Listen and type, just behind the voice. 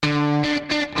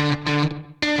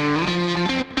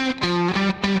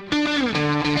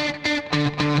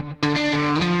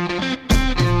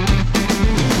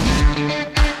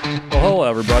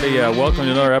Welcome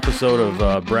to another episode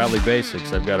of Bradley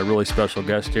Basics. I've got a really special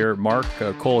guest here, Mark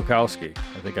Kolakowski.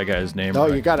 I think I got his name right.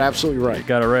 Oh, you got it absolutely right. You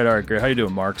got it right. All right, great. How you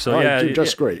doing, Mark? So,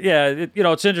 just great. Yeah,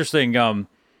 it's interesting.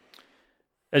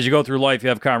 As you go through life, you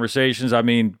have conversations. I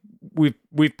mean,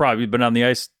 we've probably been on the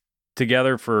ice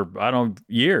together for,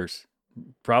 years,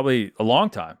 probably a long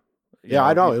time.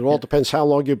 I know. It all depends how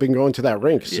long you've been going to that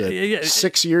rink.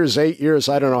 6 years, 8 years,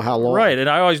 I don't know how long. Right, and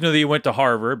I always knew that you went to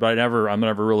Harvard, but I'm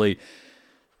never really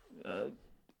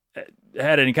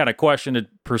had any kind of question to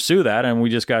pursue that, and we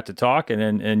just got to talking,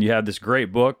 and you had this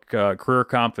great book, Career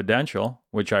Confidential,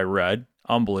 which I read.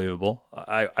 Unbelievable.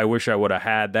 I wish I would have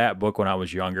had that book when I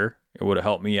was younger. It would have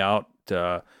helped me out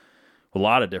a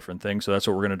lot of different things, so that's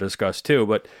what we're going to discuss too.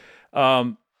 But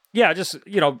just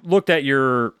looked at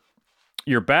your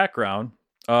background.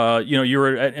 You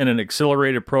were in an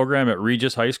accelerated program at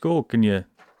Regis High School. Can you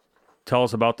tell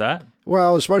us about that?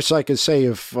 Well, as much as I can say,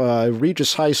 if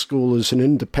Regis High School is an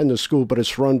independent school, but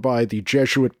it's run by the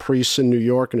Jesuit priests in New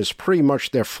York, and it's pretty much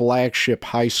their flagship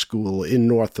high school in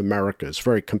North America. It's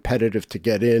very competitive to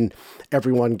get in.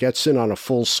 Everyone gets in on a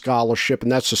full scholarship,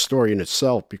 and that's a story in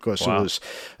itself because Wow. It was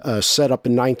set up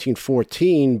in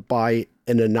 1914 by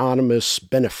an anonymous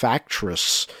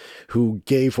benefactress who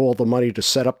gave all the money to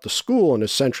set up the school, and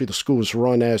essentially the school was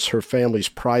run as her family's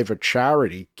private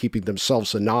charity, keeping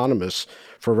themselves anonymous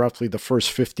for roughly the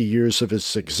first 50 years of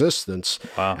its existence.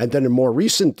 Wow. And then in more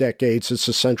recent decades, it's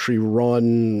essentially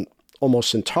run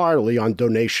almost entirely on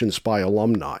donations by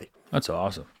alumni. That's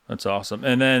awesome.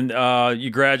 And then you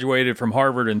graduated from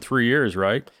Harvard in 3 years,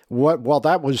 right? Well,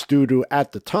 that was due to,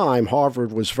 at the time,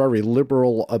 Harvard was very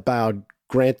liberal about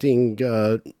granting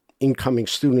incoming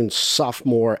students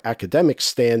sophomore academic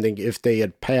standing if they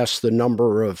had passed the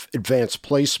number of advanced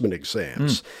placement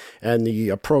exams. And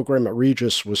the program at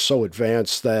Regis was so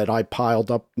advanced that I piled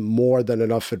up more than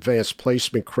enough advanced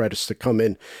placement credits to come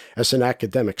in as an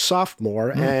academic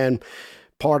sophomore. And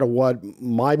part of what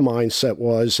my mindset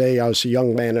was, A, I was a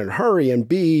young man in a hurry, and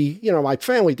B, my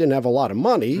family didn't have a lot of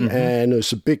money, and it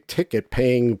was a big ticket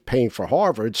paying for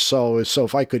Harvard. So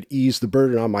if I could ease the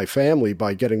burden on my family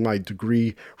by getting my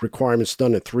degree requirements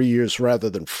done in 3 years rather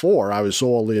than 4, I was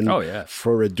all in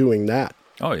for doing that.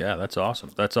 Oh yeah, that's awesome.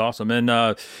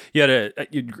 And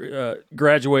you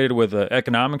graduated with an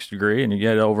economics degree, and you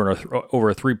had over a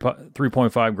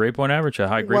 3.5 grade point average, a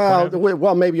high grade point average.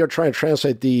 Well, maybe you're trying to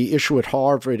translate. The issue at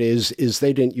Harvard is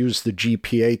they didn't use the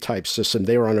GPA type system.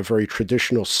 They were on a very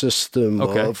traditional system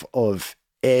of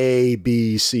A,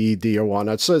 B, C, D, or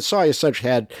whatnot. So I essentially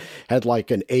had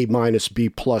like an A minus B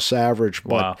plus average,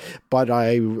 but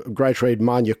I graduated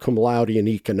magna cum laude in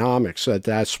economics.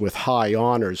 That's with high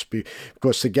honors,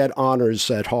 because to get honors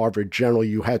at Harvard, generally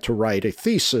you had to write a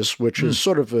thesis, which is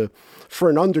sort of for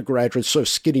an undergraduate, sort of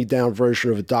skinny down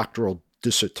version of a doctoral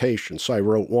dissertation. So I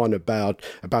wrote one about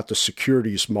the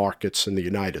securities markets in the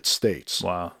United States.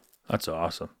 Wow, that's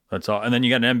awesome. That's all. And then you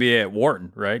got an MBA at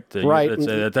Wharton, right? Right.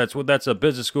 That's a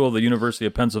business school of the University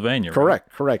of Pennsylvania, right?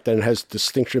 Correct. And it has the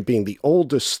distinction of being the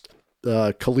oldest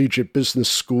collegiate business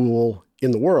school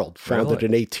in the world, founded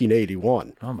in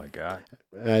 1881. Oh, my God.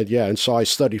 And so I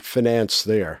studied finance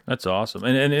there. That's awesome.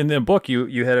 And in the book,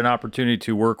 you had an opportunity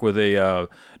to work with a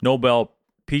Nobel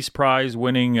Peace Prize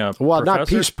winning professor? Not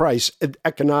Peace Prize,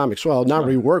 economics. Well, not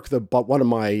really work with, but one of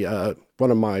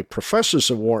my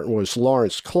professors at Wharton was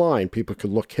Lawrence Klein. People could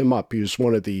look him up. He was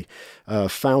one of the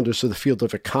founders of the field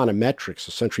of econometrics,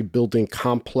 essentially building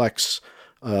complex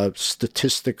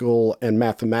statistical and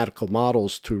mathematical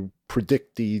models to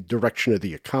predict the direction of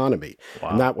the economy. Wow.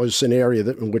 And that was an area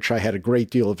in which I had a great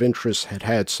deal of interest,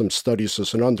 had some studies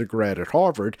as an undergrad at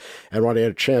Harvard. And when I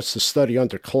had a chance to study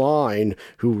under Klein,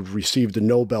 who received the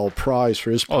Nobel Prize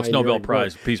for his it's Nobel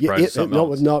Prize, Peace Prize, something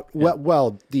else. The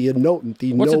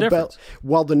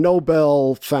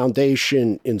Nobel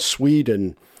Foundation in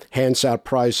Sweden hands out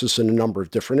prizes in a number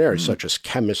of different areas, such as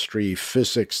chemistry,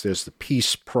 physics. There's the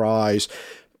Peace Prize.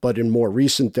 But in more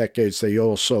recent decades, they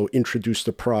also introduced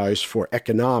a prize for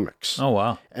economics. Oh,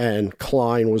 wow. And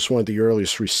Klein was one of the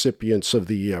earliest recipients of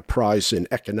the prize in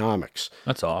economics.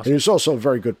 That's awesome. And he was also a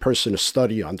very good person to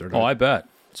study under. Oh, I bet.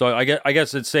 So I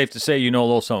guess it's safe to say you know a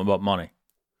little something about money.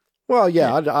 Well,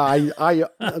 yeah, I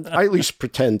at least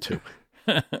pretend to.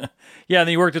 Yeah, and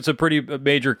you worked at some pretty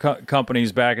major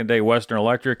companies back in the day, Western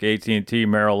Electric, AT&T,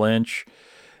 Merrill Lynch,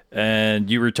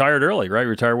 and you retired early, right? You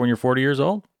retired when you're 40 years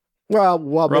old?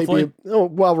 Roughly?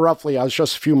 Roughly. I was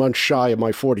just a few months shy of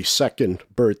my 42nd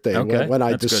birthday when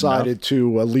I decided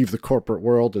to leave the corporate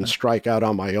world and strike out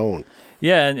on my own.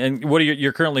 Yeah, and what are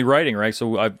you're currently writing, right?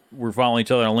 So we're following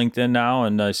each other on LinkedIn now,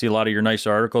 and I see a lot of your nice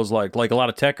articles, like a lot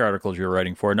of tech articles you're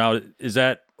writing for. Now, is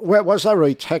that... Well, it was not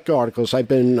really tech articles. I've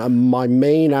been my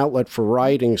main outlet for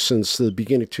writing since the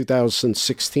beginning of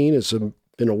 2016 has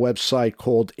been a website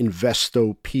called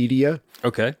Investopedia.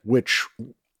 Okay.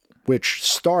 Which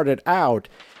started out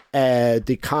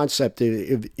the concept,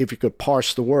 if you could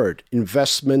parse the word,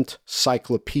 investment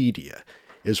cyclopedia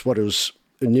is what it was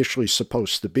initially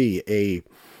supposed to be, a,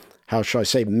 how shall I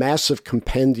say, massive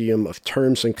compendium of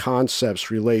terms and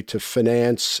concepts related to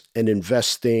finance and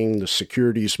investing, the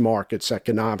securities markets,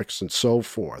 economics, and so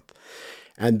forth.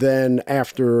 And then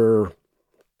after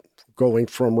going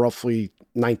from roughly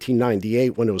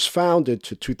 1998 when it was founded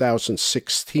to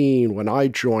 2016 when I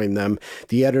joined them,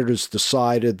 the editors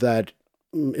decided that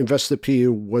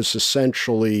Investopedia was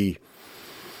essentially,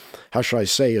 how should I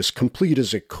say, as complete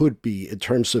as it could be in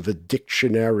terms of a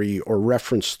dictionary or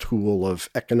reference tool of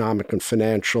economic and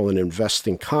financial and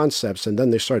investing concepts. And then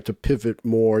they started to pivot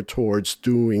more towards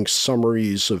doing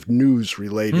summaries of news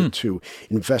related to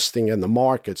investing in the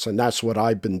markets. And that's what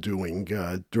I've been doing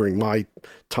during my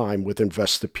time with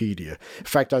Investopedia. In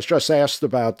fact, I was just asked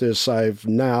about this. I'm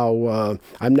now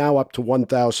up to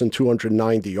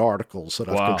 1,290 articles that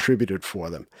I've contributed for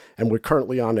them. And we're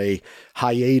currently on a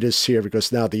hiatus here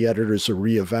because now the editors are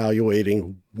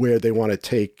reevaluating where they want to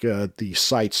take the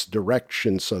site's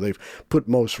direction. So they've put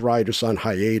most writers on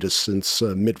hiatus since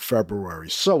mid-February.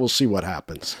 So we'll see what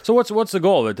happens. So what's the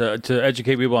goal? To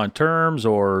educate people on terms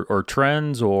or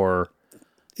trends or...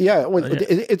 Yeah,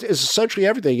 it's essentially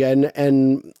everything.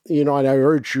 And you know, and I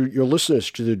urge your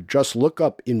listeners to just look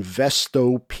up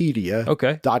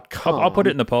Investopedia.com. I'll put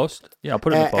it in the post. Yeah, I'll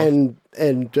put it in the post.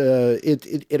 And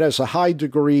it has a high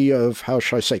degree of, how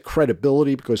shall I say,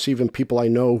 credibility, because even people I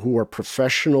know who are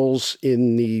professionals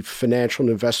in the financial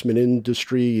and investment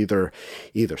industry, either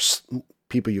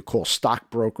people you call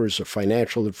stockbrokers or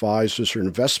financial advisors or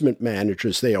investment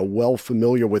managers, they are well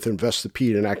familiar with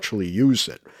Investopedia and actually use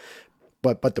it.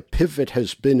 But the pivot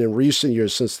has been in recent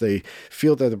years, since they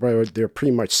feel that they're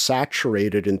pretty much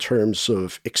saturated in terms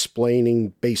of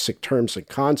explaining basic terms and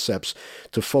concepts,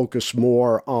 to focus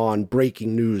more on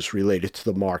breaking news related to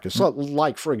the markets. So,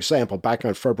 like, for example, back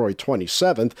on February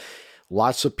 27th,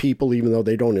 lots of people, even though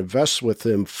they don't invest with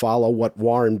him, follow what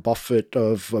Warren Buffett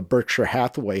of Berkshire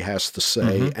Hathaway has to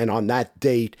say. Mm-hmm. And on that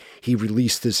date, he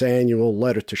released his annual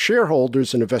letter to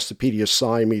shareholders, and Investopedia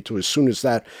assigned me to, as soon as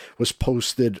that was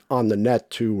posted on the net,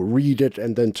 to read it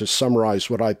and then to summarize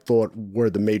what I thought were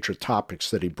the major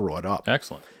topics that he brought up.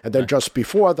 Excellent. And then just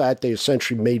before that, they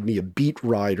essentially made me a beat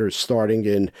writer starting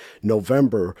in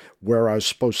November, where I was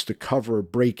supposed to cover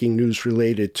breaking news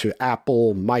related to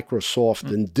Apple,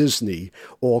 Microsoft, and Disney,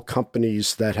 all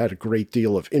companies that had a great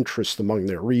deal of interest among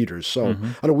their readers. So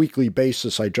on a weekly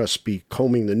basis, I'd just be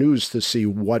combing the news to see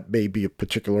what may be of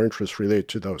particular interest related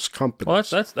to those companies. Well,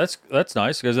 that's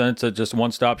nice, because then it's just a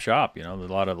one-stop shop. You know, there's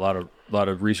a lot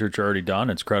of research already done.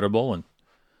 It's credible, and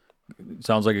it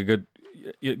sounds like a good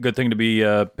thing to be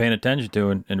paying attention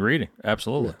to and reading.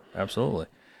 Absolutely. Yeah. Absolutely.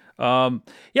 All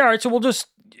right. So we'll just,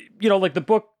 like the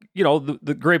book,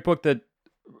 the great book that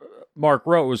Mark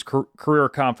wrote was Career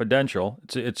Confidential.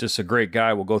 It's just a great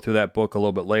guy. We'll go through that book a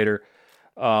little bit later.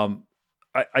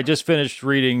 I just finished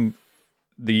reading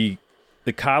the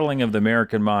Coddling of the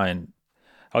American Mind,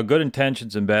 how good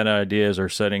intentions and bad ideas are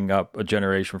setting up a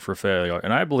generation for failure.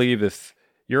 And I believe if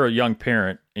you're a young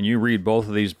parent and you read both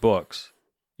of these books,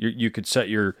 you could set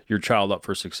your child up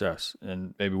for success.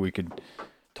 And maybe we could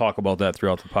talk about that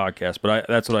throughout the podcast. But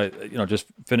that's what just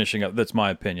finishing up, that's my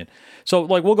opinion. So,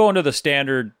 we'll go into the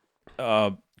standard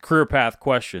career path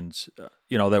questions,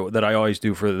 that I always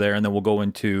do for there, and then we'll go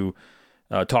into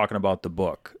talking about the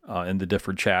book and the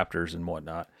different chapters and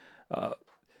whatnot.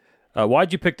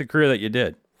 Why'd you pick the career that you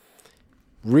did?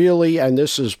 Really, and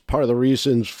this is part of the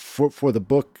reasons for the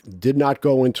book, did not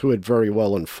go into it very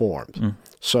well informed.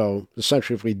 So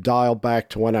essentially, if we dial back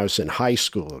to when I was in high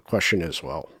school, the question is,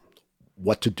 well,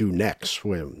 what to do next?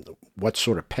 What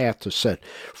sort of path to set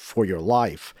for your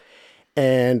life?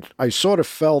 And I sort of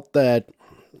felt that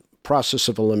process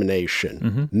of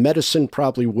elimination. Medicine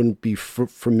probably wouldn't be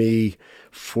for me,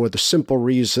 for the simple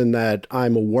reason that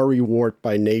I'm a worrywart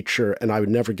by nature, and I would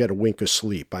never get a wink of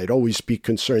sleep. I'd always be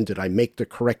concerned, did I make the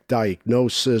correct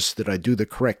diagnosis? Did I do the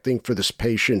correct thing for this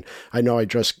patient? I know I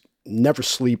just never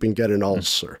sleep and get an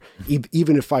ulcer,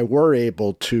 even if I were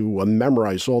able to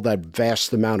memorize all that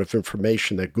vast amount of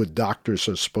information that good doctors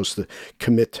are supposed to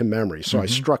commit to memory. So I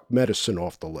struck medicine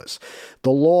off the list.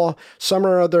 The law, some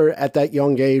or other at that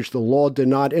young age, the law did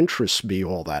not interest me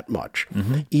all that much,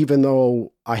 even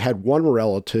though I had one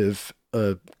relative,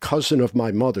 a cousin of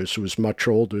my mother's who was much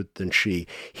older than she.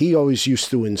 He always used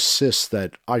to insist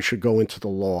that I should go into the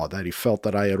law, that he felt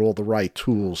that I had all the right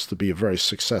tools to be a very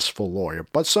successful lawyer.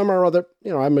 But somehow or other,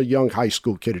 I'm a young high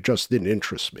school kid. It just didn't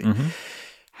interest me.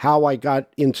 How I got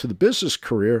into the business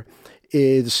career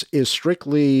is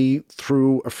strictly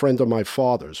through a friend of my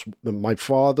father's. My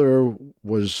father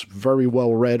was very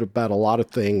well read about a lot of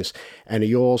things, and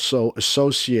he also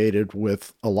associated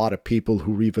with a lot of people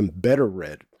who were even better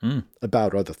read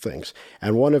about other things.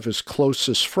 And one of his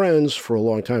closest friends for a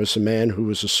long time was a man who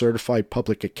was a certified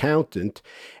public accountant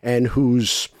and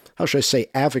whose, how should I say,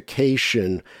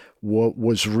 avocation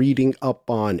was reading up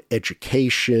on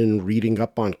education, reading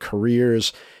up on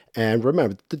careers. And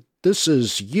remember, this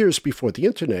is years before the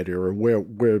internet era,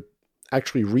 where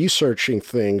actually researching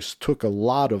things took a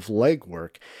lot of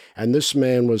legwork. And this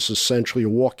man was essentially a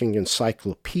walking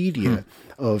encyclopedia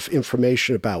of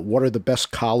information about what are the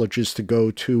best colleges to go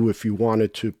to if you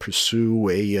wanted to pursue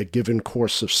a given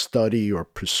course of study or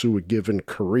pursue a given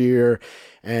career.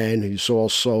 And he's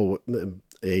also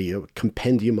a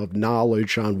compendium of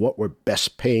knowledge on what were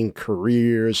best paying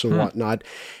careers and whatnot.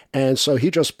 And so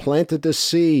he just planted the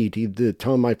seed. He did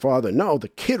tell my father, no, the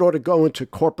kid ought to go into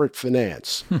corporate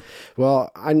finance.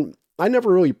 Well, I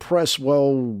never really pressed,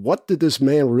 well, what did this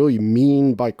man really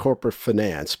mean by corporate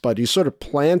finance? But he sort of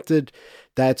planted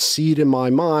that seed in my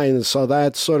mind. And so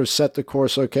that sort of set the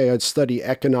course. Okay, I'd study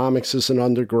economics as an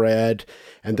undergrad.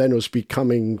 And then it was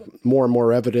becoming more and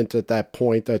more evident at that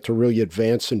point that to really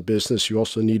advance in business, you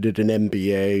also needed an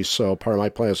MBA. So part of my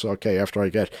plan was, okay, after I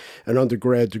get an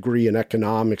undergrad degree in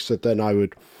economics, that then I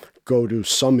would go to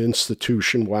some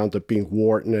institution, wound up being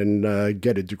Wharton, and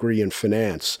get a degree in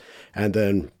finance. And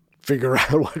then figure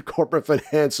out what corporate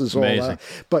finance is all about.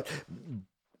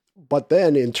 But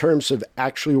then in terms of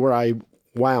actually where I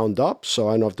wound up, so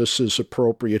I don't know if this is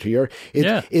appropriate here.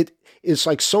 It's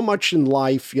like so much in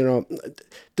life,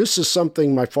 this is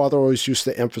something my father always used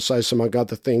to emphasize among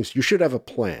other things. You should have a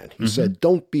plan. He said,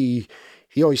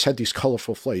 he always had these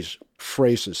colorful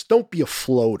phrases. Don't be a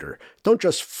floater. Don't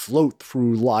just float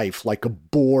through life like a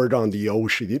board on the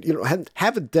ocean.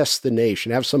 Have a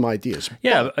destination, have some ideas.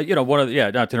 Yeah. Not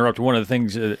to interrupt. One of the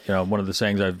things, one of the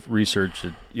sayings I've researched,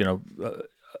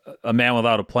 a man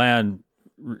without a plan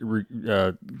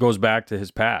goes back to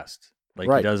his past. Like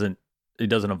he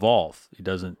doesn't evolve. He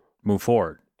doesn't move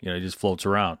forward. He just floats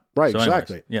around. Right. So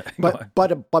exactly. Yeah. But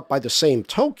by the same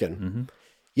token,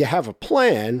 you have a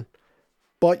plan,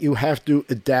 but you have to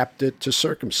adapt it to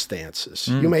circumstances.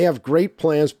 You may have great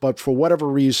plans, but for whatever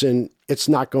reason, it's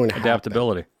not going to happen.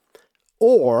 Adaptability.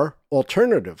 Or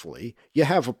alternatively, you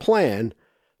have a plan,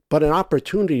 but an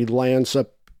opportunity lands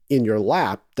up in your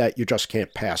lap that you just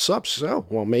can't pass up. So,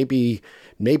 well, maybe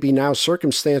now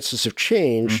circumstances have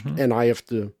changed and I have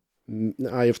to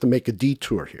make a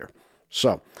detour here.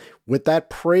 So with that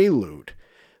prelude,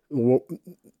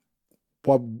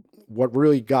 what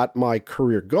really got my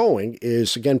career going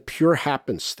is, again, pure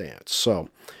happenstance. So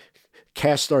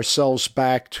cast ourselves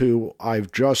back to,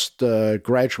 I've just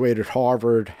graduated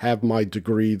Harvard, have my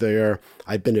degree there.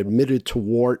 I've been admitted to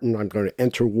Wharton. I'm going to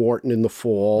enter Wharton in the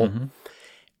fall.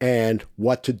 And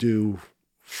what to do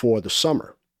for the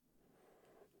summer.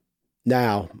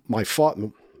 Now,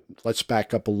 let's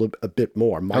back up a bit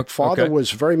more. My father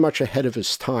was very much ahead of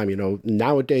his time.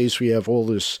 Nowadays we have all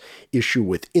this issue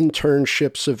with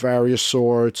internships of various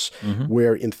sorts,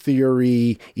 where in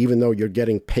theory, even though you're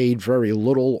getting paid very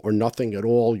little or nothing at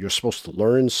all, you're supposed to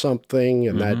learn something,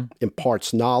 and that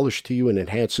imparts knowledge to you and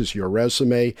enhances your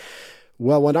resume.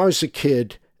 Well, when I was a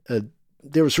kid,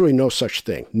 there was really no such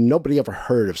thing. Nobody ever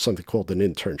heard of something called an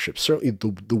internship. Certainly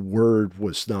the word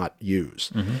was not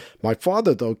used. My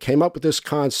father, though, came up with this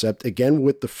concept, again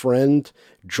with the friend,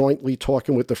 jointly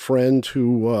talking with the friend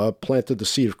who planted the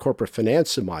seed of corporate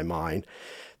finance in my mind,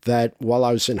 that while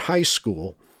I was in high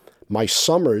school, my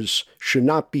summers should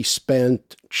not be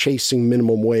spent chasing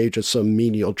minimum wage at some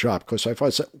menial job, because I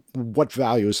thought, what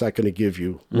value is that going to give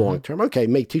you long term? Okay,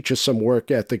 may teach you some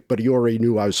work ethic, but he already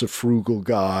knew I was a frugal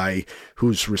guy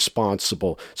who's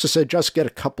responsible. So I said, just get a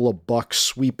couple of bucks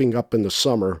sweeping up in the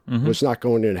summer was not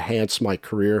going to enhance my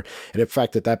career. And in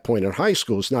fact, at that point in high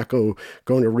school, it's not going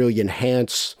to really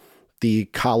enhance the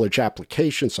college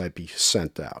applications I'd be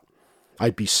sending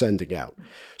out.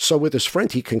 So with his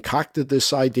friend, he concocted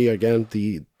this idea, again,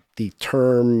 the the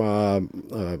term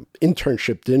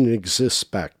internship didn't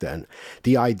exist back then.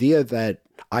 The idea that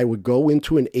I would go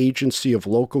into an agency of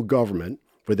local government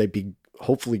where they'd be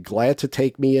hopefully glad to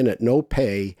take me in at no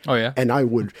pay. Oh, yeah. And I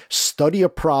would study a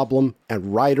problem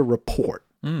and write a report.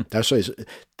 That's what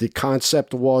the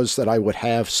concept was, that I would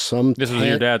have some... This was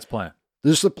your dad's plan.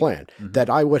 This is the plan,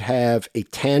 that I would have a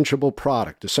tangible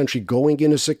product, essentially going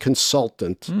in as a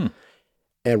consultant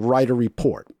and write a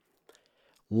report.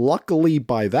 Luckily,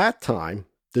 by that time,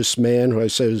 this man who I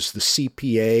said was the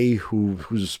CPA,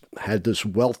 who's had this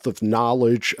wealth of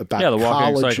knowledge about the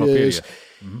walking colleges,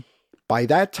 encyclopedia. By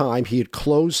that time, he had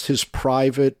closed his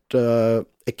private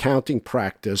accounting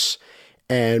practice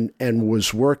and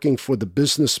was working for the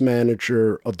business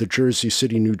manager of the Jersey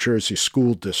City, New Jersey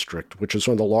School District, which is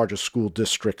one of the largest school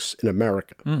districts in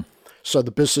America. So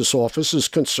the business office is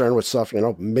concerned with stuff,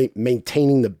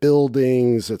 maintaining the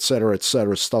buildings, et cetera,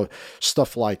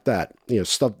 stuff like that.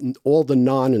 All the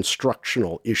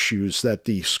non-instructional issues that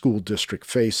the school district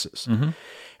faces.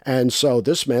 And so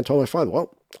this man told my father,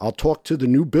 well, I'll talk to the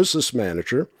new business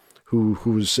manager,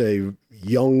 who's a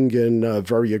young and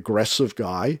very aggressive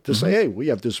guy, to say, hey, we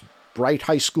have this bright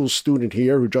high school student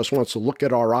here who just wants to look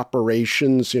at our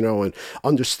operations, and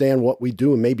understand what we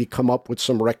do and maybe come up with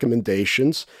some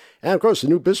recommendations. And of course, the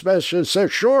new business manager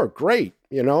said, sure, great,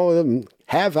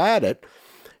 have at it.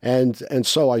 And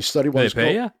so I studied what Did they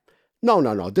pay you?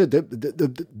 No.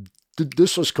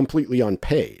 This was completely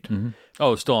unpaid.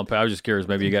 Oh, still unpaid. I was just curious.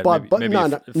 Maybe you got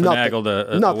finagled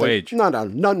a wage.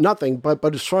 Nothing.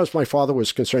 But as far as my father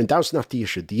was concerned, that was not the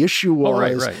issue. The issue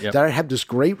was that I had this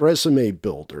great resume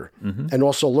builder and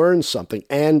also learned something.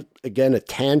 And again, a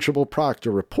tangible product,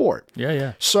 a report.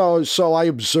 Yeah. So I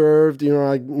observed,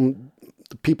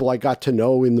 the people I got to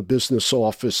know in the business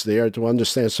office there to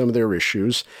understand some of their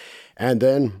issues. And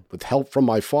then with help from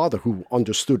my father, who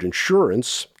understood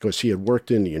insurance because he had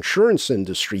worked in the insurance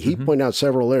industry, he pointed out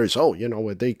several areas,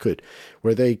 where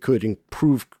they could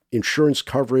improve insurance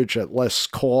coverage at less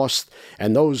cost.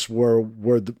 And those were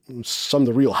some of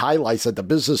the real highlights that the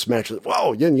business manager,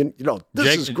 whoa,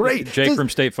 this is great. Jake from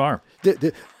State Farm.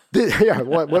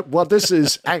 Well, this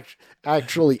is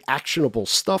actually actionable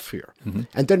stuff here.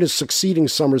 And then in succeeding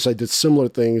summers, I did similar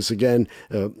things again,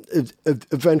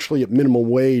 eventually at minimum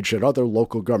wage at other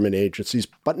local government agencies.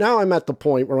 But now I'm at the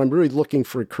point where I'm really looking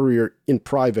for a career in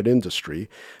private industry.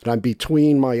 And I'm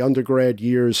between my undergrad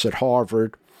years at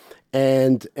Harvard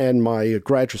and my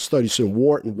graduate studies in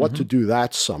Wharton, what to do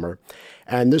that summer.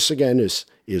 And this, again,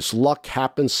 is luck,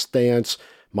 happenstance.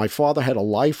 My father had a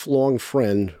lifelong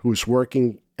friend who was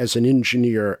working as an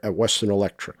engineer at Western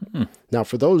Electric. Now,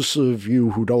 for those of you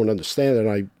who don't understand it,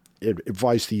 I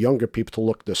advise the younger people to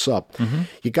look this up.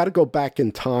 You got to go back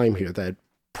in time here, that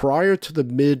prior to the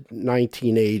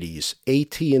mid-1980s,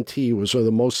 AT&T was one of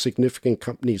the most significant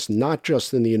companies, not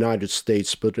just in the United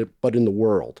States, but in the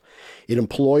world. It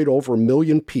employed over 1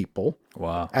 million people.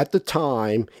 Wow. At the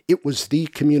time, it was the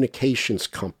communications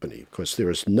company because there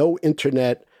was no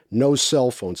internet, no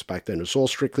cell phones back then. It was all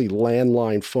strictly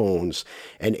landline phones,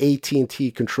 and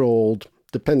AT&T controlled,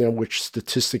 depending on which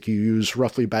statistic you use,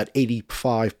 roughly about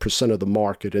 85% of the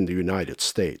market in the United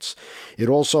States. It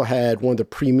also had one of the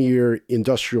premier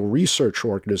industrial research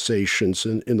organizations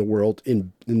in the world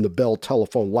in the Bell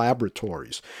Telephone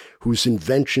Laboratories, whose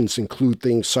inventions include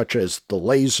things such as the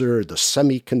laser, the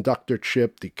semiconductor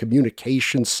chip, the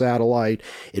communication satellite,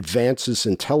 advances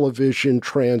in television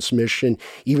transmission.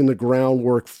 Even the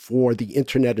groundwork for the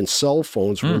internet and cell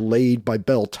phones were laid by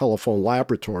Bell Telephone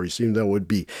Laboratories, even though it would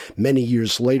be many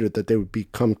years later that they would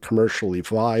become commercially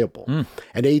viable.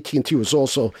 And AT&T was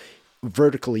also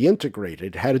vertically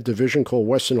integrated. It had a division called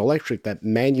Western Electric that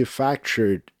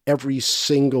manufactured every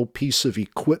single piece of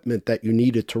equipment that you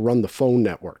needed to run the phone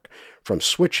network, from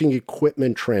switching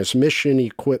equipment, transmission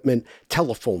equipment,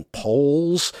 telephone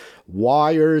poles,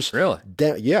 wires. Really?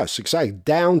 Yes, exactly.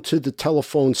 Down to the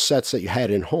telephone sets that you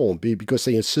had in home, because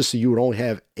they insisted you would only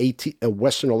have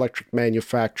Western Electric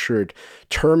manufactured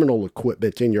terminal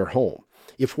equipment in your home.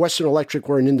 If Western Electric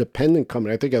were an independent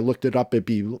company, I think I looked it up, it'd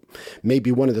be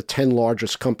maybe one of the 10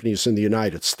 largest companies in the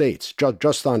United States,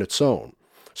 just on its own.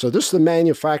 So this is the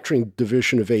manufacturing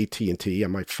division of AT&T,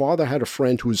 and my father had a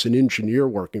friend who was an engineer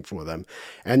working for them,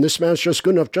 and this man's just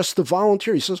good enough just to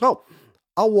volunteer. He says, oh,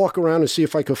 I'll walk around and see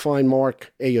if I could find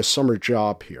Mark a summer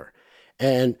job here.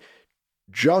 And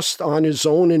just on his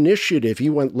own initiative, he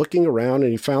went looking around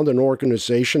and he found an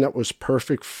organization that was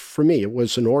perfect for me. It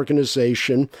was an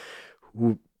organization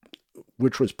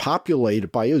which was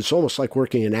populated by, it was almost like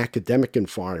working in an academic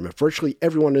environment. Virtually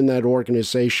everyone in that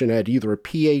organization had either a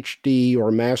PhD or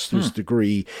a master's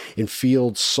degree in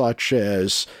fields such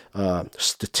as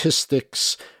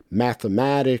statistics,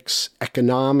 mathematics,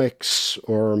 economics,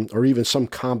 or even some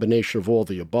combination of all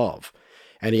the above.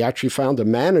 And he actually found a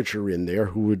manager in there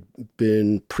who had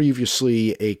been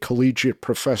previously a collegiate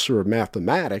professor of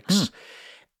mathematics.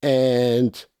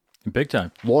 And big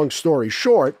time. Long story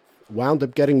short, wound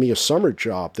up getting me a summer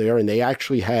job there. And they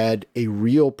actually had a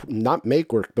real, not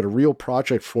make work, but a real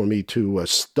project for me to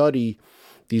study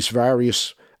these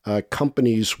various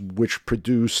companies which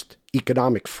produced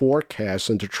economic forecasts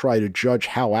and to try to judge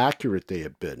how accurate they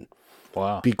had been.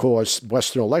 Wow. Because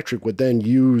Western Electric would then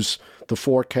use the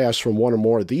forecast from one or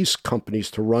more of these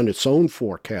companies to run its own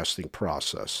forecasting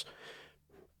process.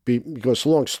 Because,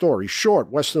 long story short,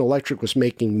 Western Electric was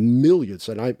making millions,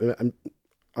 and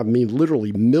I mean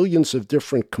literally millions of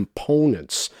different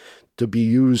components to be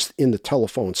used in the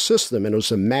telephone system. And it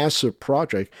was a massive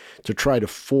project to try to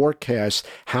forecast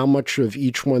how much of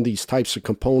each one of these types of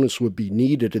components would be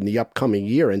needed in the upcoming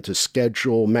year and to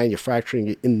schedule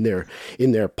manufacturing in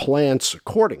their plants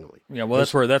accordingly. Yeah, well,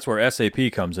 that's where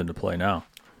SAP comes into play now.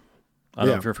 I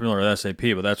don't know if you're familiar with SAP,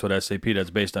 but that's what SAP does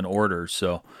based on orders.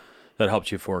 So that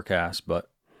helps you forecast. But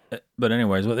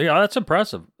anyways, that's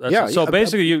impressive. So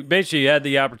basically, you had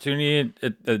the opportunity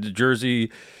at the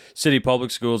Jersey City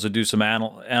Public Schools to do some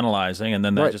analyzing, and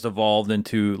then that just evolved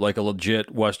into like a legit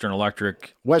Western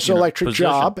Electric position.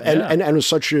 Job, and it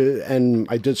was and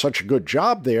I did such a good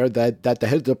job there that the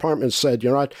head of the department said,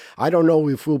 I don't know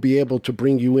if we'll be able to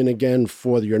bring you in again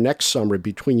for your next summer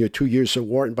between your 2 years at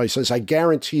Wharton, but he says, I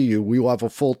guarantee you we will have a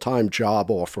full-time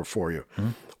job offer for you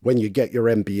when you get your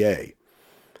MBA.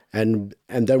 And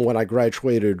then when I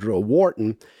graduated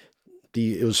Wharton,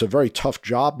 it was a very tough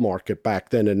job market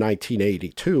back then in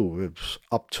 1982. It was,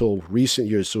 up till recent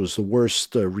years, it was the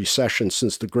worst recession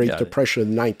since the Great Depression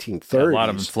in the 1930s. A lot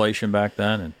of inflation back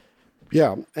then.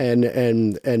 And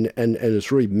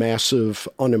it's really massive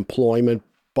unemployment.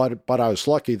 But I was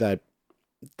lucky that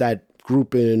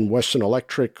group in Western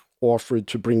Electric offered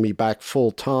to bring me back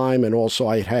full time, and also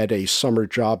I had a summer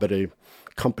job at a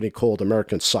company called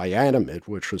American Cyanamid,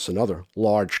 which was another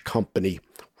large company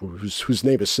whose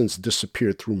name has since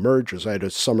disappeared through mergers. I had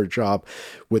a summer job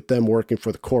with them working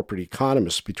for the Corporate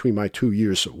Economist between my 2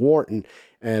 years at Wharton,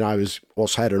 and I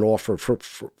also had an offer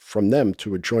from them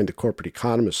to join the Corporate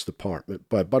Economist department.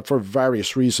 But for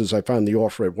various reasons, I found the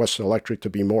offer at Western Electric to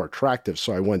be more attractive,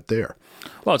 so I went there.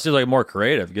 Well, it seems like more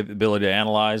creative, give the ability to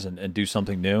analyze and do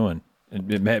something new, and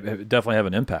it may definitely have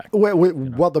an impact.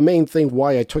 Well, the main thing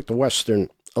why I took the Western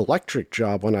Electric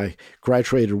job when I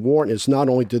graduated Wharton is not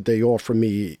only did they offer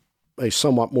me a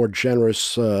somewhat more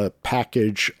generous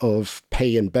package of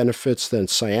pay and benefits than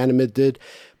Cyanamid did,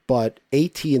 but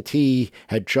AT&T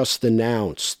had just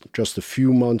announced just a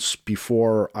few months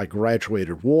before I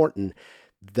graduated Wharton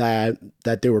that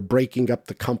they were breaking up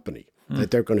the company,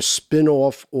 that they're going to spin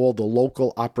off all the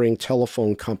local operating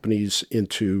telephone companies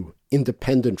into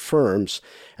independent firms,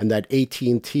 and that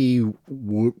AT&T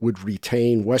would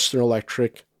retain Western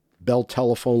Electric, Bell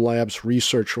Telephone Labs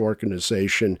Research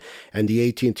Organization, and the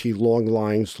AT&T long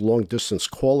lines, long distance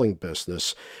calling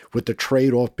business, with the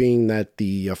trade-off being that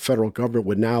the federal government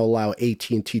would now allow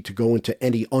AT&T to go into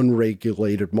any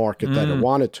unregulated market that it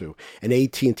wanted to. And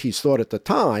AT&T's thought at the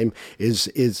time is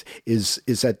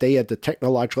that they had the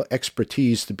technological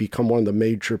expertise to become one of the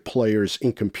major players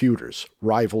in computers,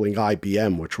 rivaling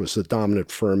IBM, which was the dominant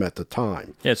firm at the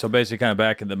time. Yeah, so basically kind of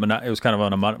back in it was kind of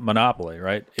on a monopoly,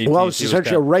 right? Well, it was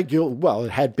essentially it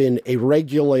had been a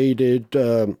regulated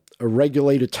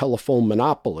telephone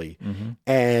monopoly,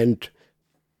 and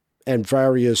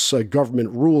various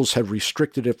government rules had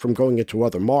restricted it from going into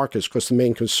other markets, because the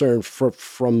main concern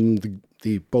from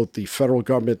both the federal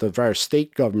government and the various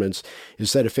state governments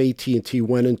is that if AT&T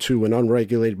went into an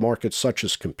unregulated market such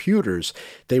as computers,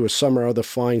 they would somehow or other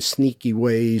find sneaky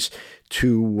ways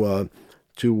to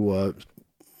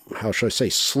how should I say,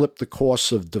 slip the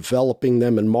costs of developing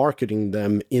them and marketing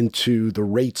them into the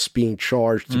rates being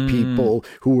charged to people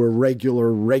who were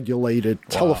regulated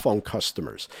telephone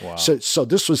customers. Wow. So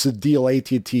this was the deal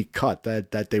AT&T cut,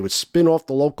 that they would spin off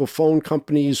the local phone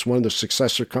companies. One of the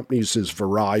successor companies is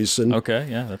Verizon. Okay,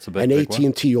 yeah, that's a big And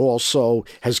AT&T also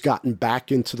has gotten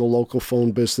back into the local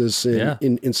phone business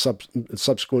in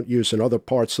subsequent years in other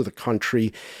parts of the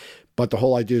country. But the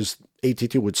whole idea is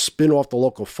AT&T would spin off the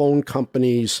local phone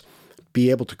companies, be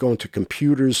able to go into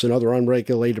computers and other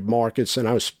unregulated markets, and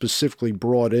I was specifically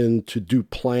brought in to do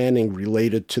planning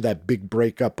related to that big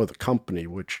breakup of the company,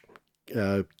 which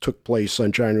took place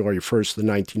on January 1st of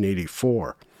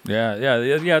 1984. Yeah.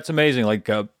 It's amazing. Like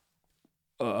a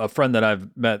friend that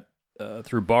I've met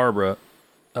through Barbara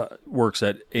works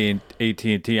at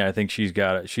AT&T. I think she's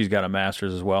got a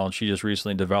master's as well, and she just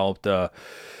recently developed a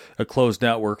closed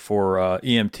network for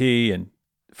EMT and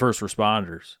first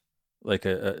responders, like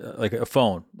a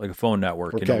phone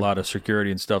network, Okay. and a lot of security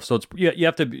and stuff. So it's you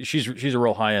have to be, she's a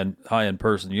real high end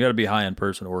person. You got to be a high end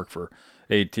person to work for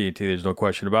AT&T. There's no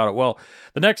question about it. Well,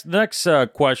 the next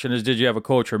question is, did you have a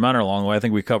coach or mentor along the way? I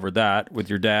think we covered that with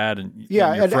your dad and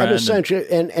Yeah, your and friend. essentially,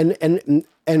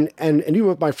 and even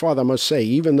with my father, I must say,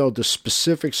 even though the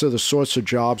specifics of the sorts of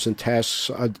jobs and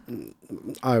tasks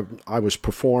I was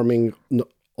performing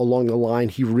along the line,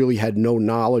 he really had no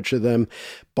knowledge of them,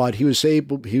 but he was a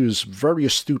very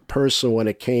astute person when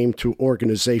it came to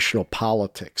organizational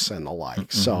politics and the like.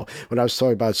 Mm-hmm. So when I was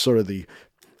talking about sort of the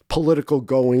political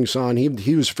goings on,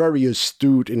 he was very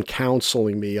astute in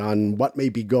counseling me on what may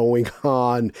be going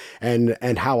on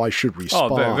and how I should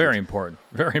respond. Oh, very, very important.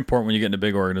 Very important when you get into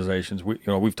big organizations.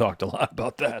 We've talked a lot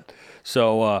about that.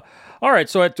 So, all right.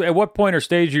 So at what point or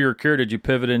stage of your career did you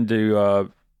pivot into,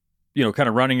 kind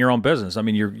of running your own business? I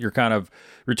mean, you're kind of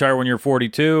retired when you're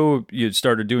 42. You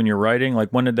started doing your writing.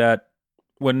 Like when did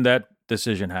that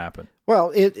decision happen?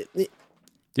 Well,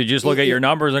 did you just look at your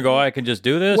numbers and go, I can just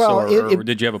do this? Well, or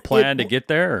did you have a plan to get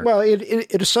there? Or? Well,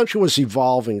 it essentially was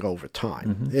evolving over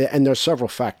time. Mm-hmm. And there are several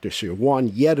factors here. One,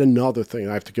 yet another thing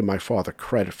I have to give my father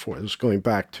credit for, this is going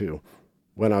back to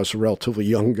when I was a relatively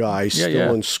young guy,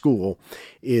 still in school,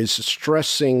 is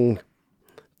stressing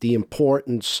the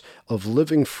importance of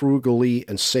living frugally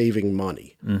and saving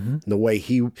money. Mm-hmm. The way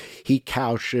he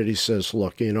couched it, he says,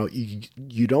 look,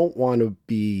 you don't want to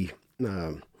be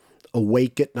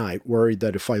awake at night worried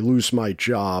that if I lose my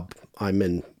job, I'm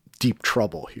in deep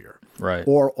trouble here. Right.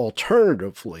 Or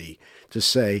alternatively, to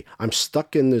say, I'm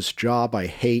stuck in this job I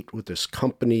hate with this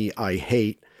company I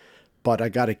hate, but I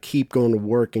got to keep going to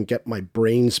work and get my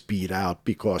brains beat out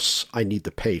because I need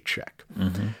the paycheck.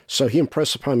 Mm-hmm. So he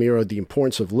impressed upon me the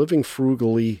importance of living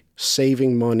frugally,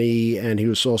 saving money, and he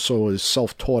was also a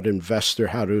self-taught investor,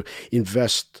 how to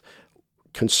invest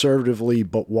conservatively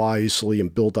but wisely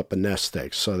and build up a nest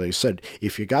egg. So they said,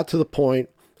 if you got to the point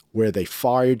where they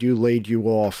fired you, laid you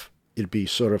off, it'd be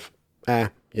sort of, I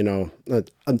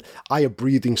have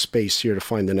breathing space here to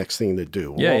find the next thing to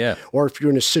do. Or if you're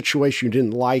in a situation you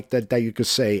didn't like, that you could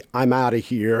say, I'm out of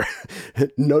here,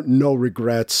 no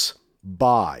regrets,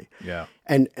 bye. Yeah.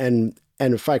 And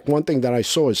in fact, one thing that I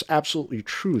saw is absolutely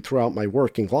true throughout my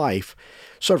working life,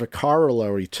 sort of a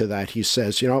corollary to that, he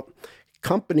says,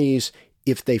 companies,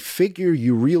 if they figure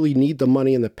you really need the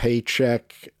money and the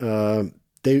paycheck,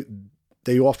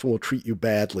 they often will treat you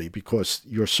badly because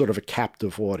you're sort of a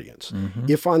captive audience. Mm-hmm.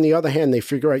 If, on the other hand, they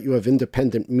figure out you have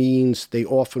independent means, they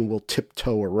often will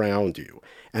tiptoe around you.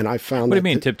 And I found What do you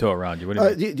mean tiptoe around you? What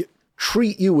do you mean?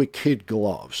 Treat you with kid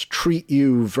gloves. Treat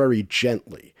you very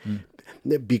gently.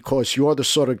 Because you're the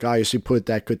sort of guy, as you put it,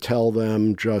 that could tell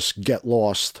them, just get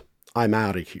lost, I'm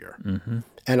out of here. Mm-hmm.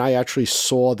 And I actually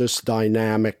saw this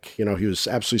dynamic, he was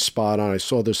absolutely spot on. I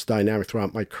saw this dynamic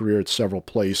throughout my career at several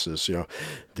places,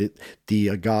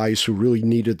 the guys who really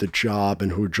needed the job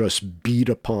and who were just beat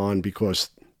upon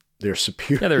because their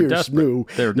superiors knew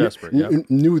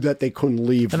that they couldn't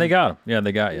leave. And they got them. Yeah,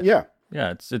 they got you. Yeah.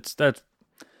 Yeah, it's kind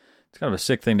of a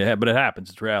sick thing to have, but it happens.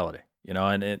 It's reality,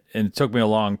 and it took me a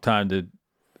long time to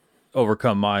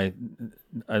overcome my,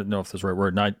 I don't know if that's the right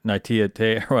word,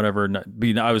 naivete or whatever.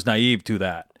 I was naive to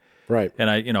that. Right. And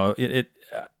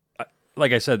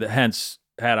like I said, hence,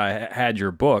 had I had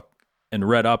your book and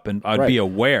read up, and I'd be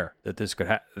aware that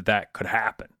that could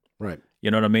happen. Right. You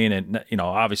know what I mean? And,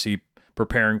 obviously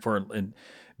preparing for and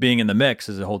being in the mix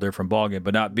is a whole different ballgame,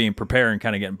 but not being prepared and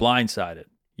kind of getting blindsided.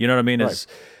 You know what I mean? Right.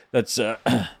 That's tough.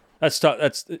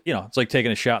 That's, it's like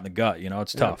taking a shot in the gut.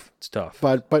 It's tough. It's tough.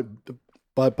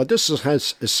 But this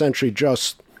has essentially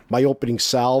just my opening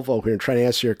salvo here and trying to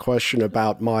answer your question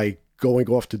about my going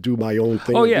off to do my own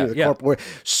thing. Oh, yeah.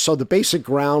 So the basic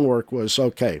groundwork was,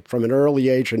 okay, from an early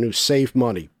age, I knew save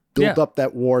money, build up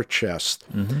that war chest.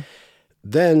 Mm-hmm.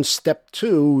 Then step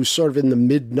two, sort of in the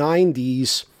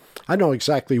mid-90s, I don't know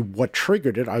exactly what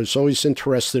triggered it. I was always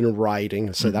interested in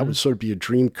writing. So that would sort of be a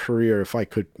dream career if I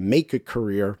could make a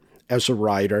career as a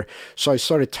writer. So I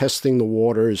started testing the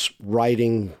waters,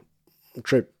 writing,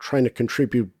 trying to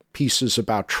contribute pieces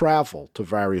about travel to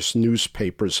various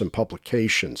newspapers and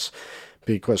publications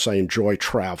because I enjoy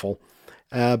travel.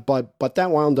 But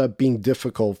that wound up being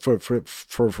difficult for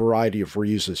a variety of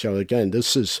reasons. Again,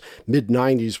 this is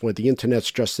mid-90s when the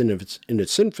internet's just in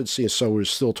its infancy, so we're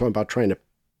still talking about trying to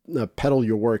peddle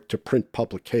your work to print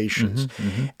publications.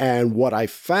 And what I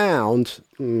found,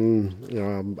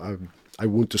 I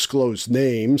won't disclose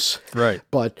names, Right.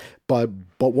 but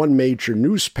one major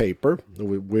newspaper,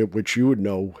 which you would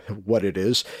know what it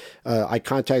is, I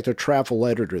contacted a travel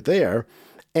editor there,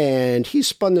 and he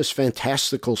spun this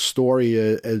fantastical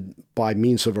story by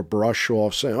means of a brush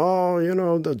off, saying,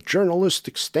 the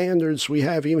journalistic standards we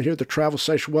have even here at the travel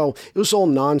section. Well, it was all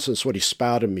nonsense what he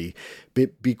spouted me,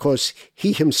 because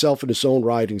he himself in his own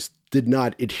writings did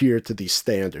not adhere to these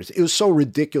standards. It was so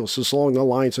ridiculous. It's along the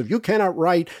lines of, you cannot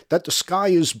write that the sky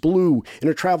is blue in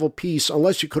a travel piece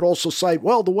unless you could also cite,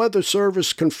 well, the Weather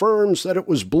Service confirms that it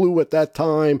was blue at that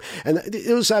time. And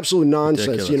it was absolute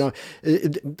nonsense. Ridiculous.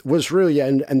 It was really,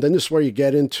 and then this is where you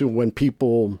get into when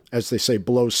people, as they say,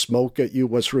 blow smoke at you,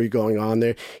 what's really going on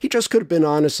there. He just could have been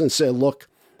honest and said, look,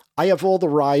 I have all the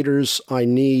writers I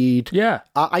need. Yeah.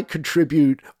 I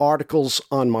contribute articles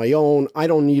on my own. I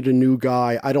don't need a new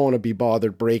guy. I don't want to be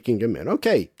bothered breaking him in.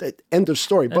 Okay, end of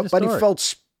story. But he felt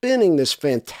spinning this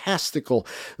fantastical,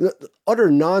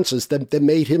 utter nonsense that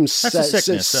made him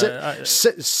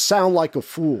sound like a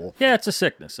fool. Yeah, it's a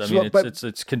sickness. I mean,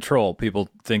 it's control. People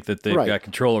think that they've got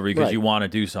control over you because you want to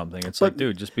do something. It's like,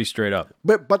 dude, just be straight up.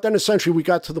 But then essentially we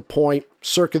got to the point,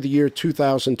 circa the year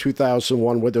 2000,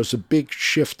 2001, where there was a big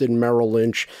shift in Merrill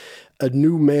Lynch. A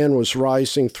new man was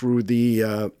rising through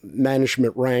the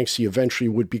management ranks. He eventually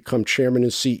would become chairman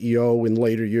and CEO in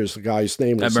later years. The guy's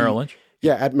name was... At Merrill Lynch?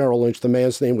 Yeah, at Merrill Lynch. The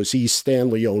man's name was E.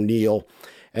 Stanley O'Neill,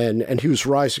 and he was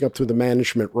rising up through the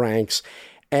management ranks,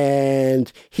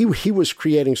 and he was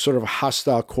creating sort of a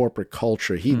hostile corporate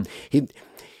culture. He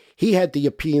had the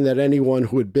opinion that anyone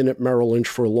who had been at Merrill Lynch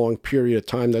for a long period of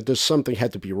time, that there's something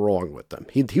had to be wrong with them.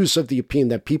 He was of the opinion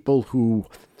that people who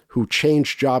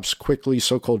changed jobs quickly,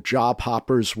 so-called job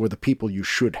hoppers, were the people you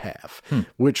should have,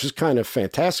 which is kind of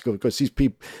fantastical because these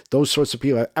people, those sorts of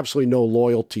people, have absolutely no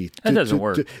loyalty to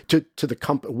the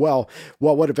company. Well,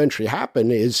 what eventually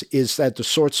happened is that the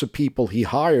sorts of people he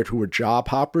hired who were job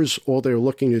hoppers, all they were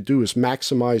looking to do is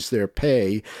maximize their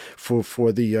pay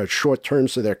for the short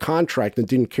terms of their contract and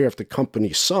didn't care if the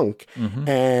company sunk.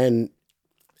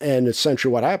 And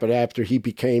essentially what happened after he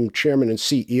became chairman and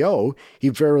CEO, he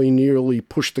very nearly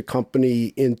pushed the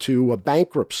company into a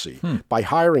bankruptcy by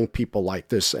hiring people like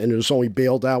this. And it was only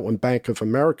bailed out when Bank of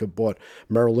America bought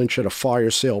Merrill Lynch at a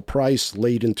fire sale price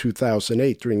late in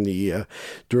 2008 during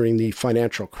the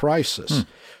financial crisis.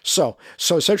 So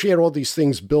essentially you had all these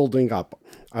things building up.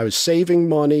 I was saving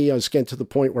money. I was getting to the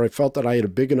point where I felt that I had a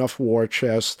big enough war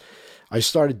chest. I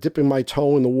started dipping my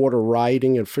toe in the water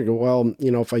writing and figured, well,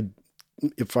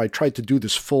 if I tried to do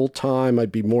this full time,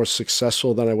 I'd be more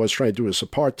successful than I was trying to do as a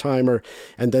part-timer.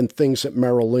 And then things at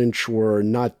Merrill Lynch were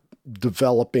not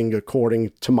developing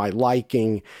according to my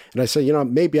liking. And I said,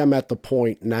 maybe I'm at the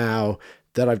point now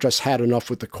that I've just had enough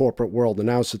with the corporate world, and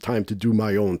now's the time to do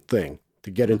my own thing,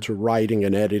 to get into writing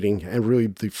and editing. And really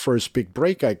the first big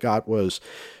break I got was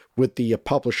with the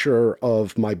publisher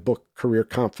of my book, Career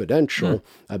Confidential,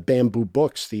 Bamboo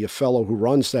Books. The fellow who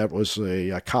runs that was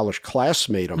a college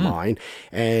classmate of mine.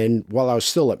 And while I was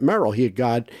still at Merrill, he had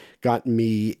gotten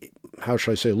me, how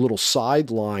should I say, a little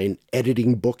sideline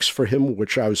editing books for him,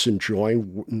 which I was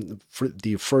enjoying. For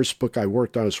the first book I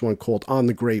worked on was one called On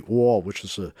the Great Wall, which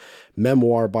is a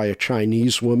memoir by a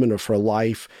Chinese woman of her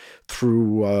life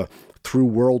through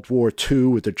World War II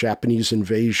with the Japanese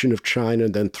invasion of China,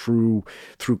 and then through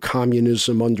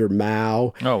communism under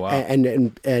Mao. Oh, wow.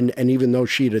 And even though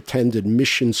she had attended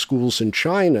mission schools in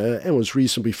China and was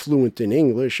reasonably fluent in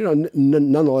English,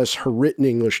 nonetheless, her written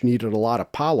English needed a lot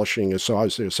of polishing. And so I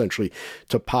was there essentially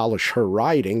to polish her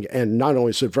writing. And not only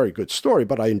is it a very good story,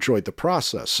 but I enjoyed the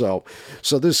process. So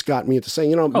this got me into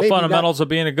saying, maybe fundamentals of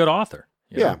being a good author.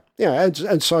 Yeah.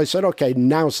 And so I said, okay,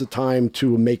 now's the time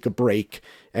to make a break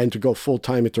and to go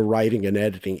full-time into writing and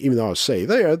editing, even though I'll say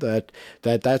there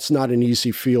that's not an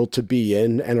easy field to be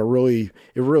in. And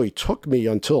it really took me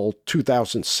until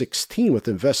 2016 with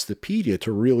Investopedia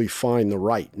to really find the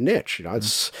right niche.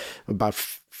 It's about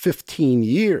 15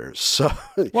 years. So,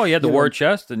 well, you had the war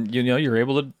chest, and you're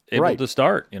able to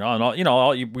start.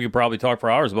 We could probably talk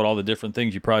for hours about all the different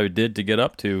things you probably did to get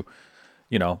up to,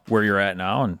 where you're at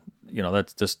now, and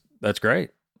that's great.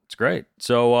 It's great.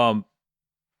 So,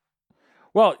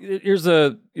 well, here's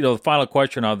the final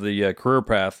question of the career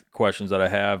path questions that I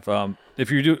have. If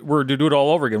you were to do it all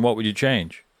over again, what would you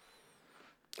change?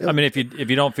 I mean, if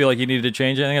you don't feel like you needed to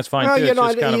change anything, that's fine Well,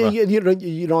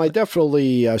 too. I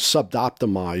definitely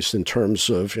sub-optimized in terms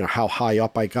of how high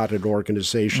up I got at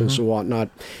organizations and whatnot.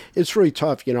 It's really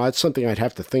tough. It's something I'd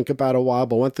have to think about a while.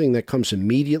 But one thing that comes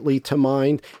immediately to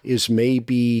mind is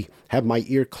maybe have my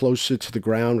ear closer to the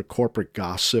ground with corporate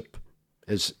gossip,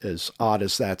 as odd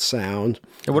as that sounds.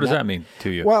 And what does that mean to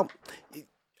you? Well,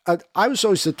 I was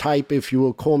always the type, if you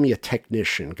will call me a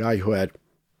technician, guy who had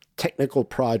technical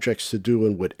projects to do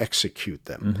and would execute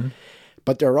them.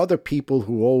 But there are other people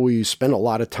who always spend a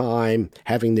lot of time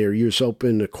having their ears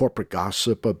open to corporate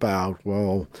gossip about,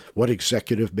 well, what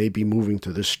executive may be moving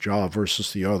to this job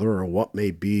versus the other, or what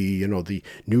may be, the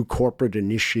new corporate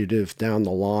initiative down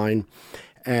the line.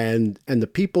 And the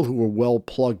people who were well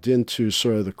plugged into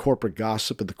sort of the corporate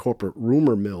gossip and the corporate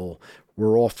rumor mill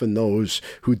were often those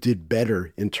who did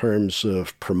better in terms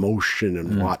of promotion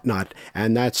and whatnot.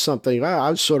 And that's something I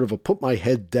was sort of a put my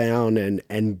head down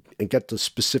and get the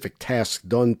specific task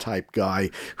done type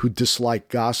guy who disliked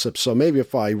gossip. So maybe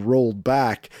if I rolled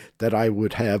back, that I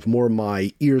would have more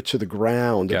my ear to the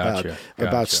ground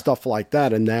about stuff like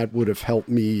that, and that would have helped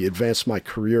me advance my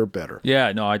career better.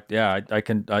 Yeah, no, I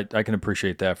can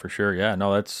appreciate that for sure. Yeah,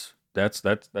 no, that's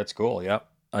cool. Yeah,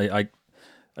 I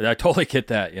totally get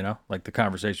that, like the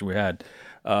conversation we had,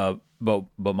 but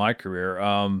my career.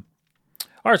 All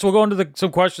right, so we'll go into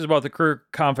some questions about the Career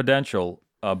Confidential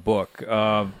book.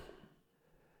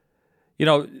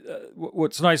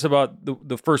 What's nice about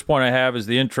the first point I have is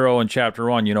the intro in chapter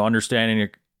 1. Understanding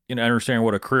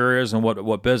what a career is and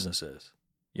what business is.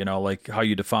 Like how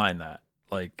you define that.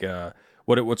 Like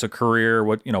what's a career?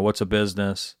 What's a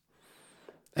business?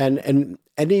 And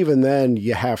even then,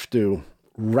 you have to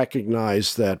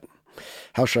recognize that,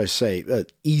 how should I say,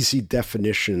 easy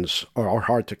definitions are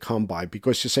hard to come by,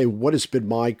 because you say, what has been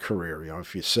my career?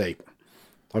 If you say,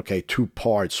 okay, 2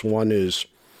 parts. One is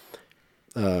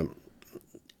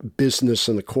business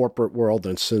in the corporate world,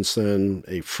 and since then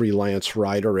a freelance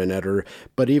writer and editor.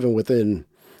 But even within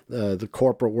the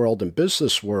corporate world and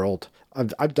business world,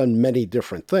 I've done many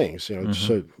different things.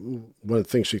 So one of the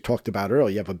things we talked about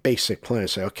earlier, you have a basic plan.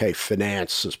 Say, okay,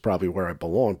 finance is probably where I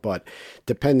belong. But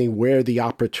depending where the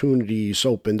opportunities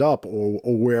opened up or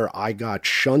where I got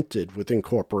shunted within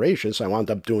corporations, I wound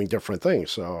up doing different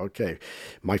things. So, okay,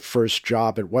 my first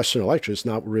job at Western Electric is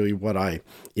not really what I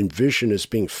envision as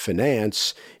being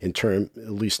finance, at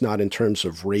least not in terms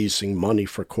of raising money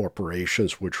for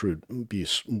corporations, which would be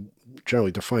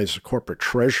generally defined as a corporate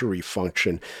treasury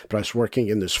function. But I was working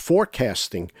in this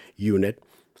forecasting unit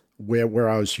where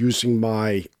I was using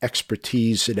my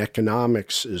expertise in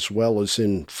economics as well as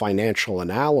in financial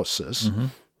analysis.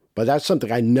 But that's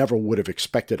something I never would have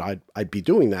expected I'd be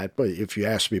doing that. But if you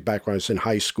asked me back when I was in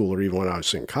high school or even when I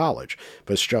was in college,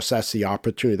 but it's just that's the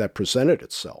opportunity that presented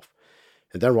itself.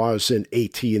 And then while I was in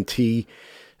AT&T,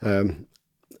 an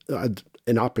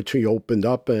opportunity opened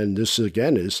up, and this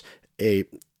again is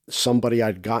somebody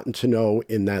I'd gotten to know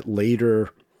in that later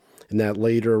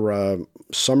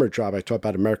summer job I talked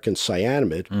about, American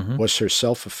Cyanamid, was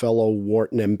herself a fellow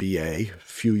Wharton MBA, a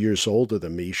few years older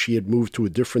than me. She had moved to a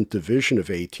different division of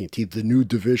AT&T, the new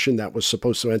division that was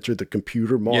supposed to enter the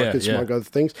computer markets, among other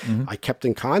things. I kept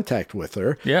in contact with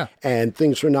her, and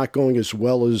things were not going as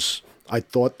well as I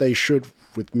thought they should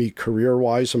with me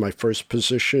career-wise in my first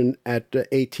position at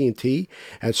AT&T.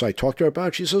 And so I talked to her about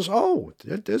it. She says, oh,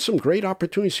 there's some great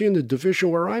opportunities here in the division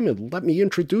where I'm in. Let me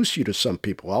introduce you to some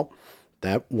people. Well,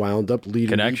 that wound up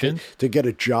leading me to get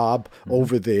a job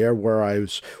over there where I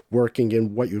was working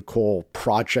in what you call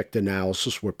project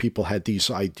analysis, where people had these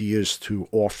ideas to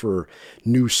offer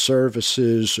new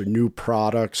services or new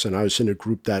products. And I was in a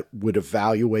group that would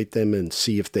evaluate them and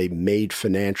see if they made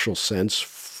financial sense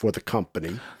for the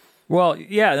company. Well,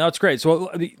 yeah, that's great. So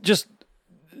just,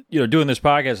 doing this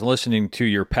podcast and listening to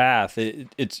your path,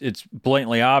 it's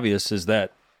blatantly obvious is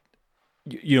that,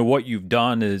 what you've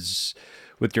done is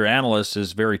with your analysts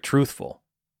is very truthful.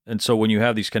 And so when you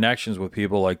have these connections with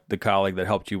people like the colleague that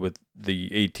helped you with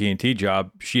the AT&T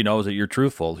job, she knows that you're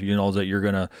truthful. She knows that you're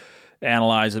going to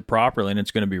analyze it properly and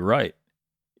it's going to be right.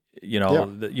 If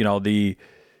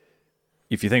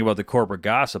you think about the corporate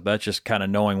gossip, that's just kind of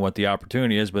knowing what the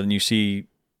opportunity is, but then you see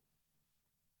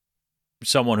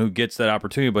someone who gets that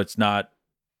opportunity, but is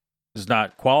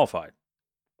not qualified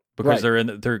because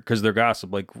they're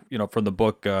gossip. Like, from the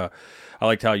book, I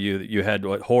liked how you had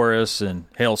Horace and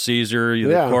Hail Caesar,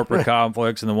 the corporate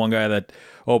conflicts, and the one guy that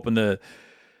opened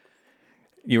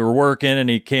you were working and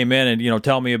he came in and,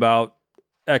 tell me about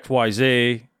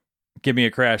XYZ, give me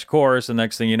a crash course. And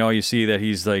next thing you know, you see that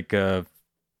he's like,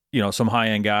 some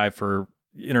high-end guy for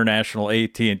international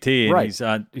AT&T,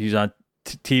 and he's on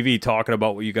TV talking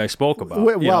about what you guys spoke about.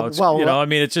 I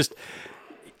mean, it's just.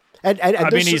 And I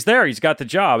mean, he's there. He's got the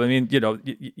job. I mean,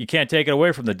 you can't take it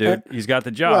away from the dude. He's got the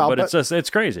job, but it's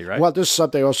crazy, right? Well, this is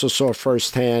something I also saw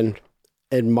firsthand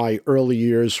in my early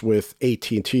years with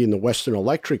AT&T in the Western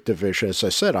Electric division. As I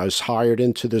said, I was hired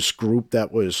into this group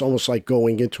that was almost like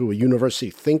going into a university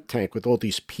think tank with all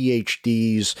these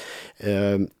PhDs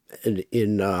in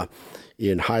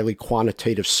highly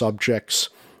quantitative subjects.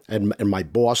 And my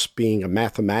boss being a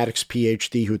mathematics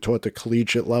PhD who taught the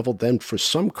collegiate level. Then for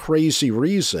some crazy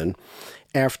reason,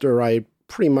 after I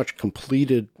pretty much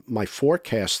completed my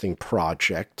forecasting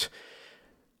project,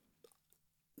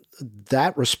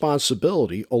 that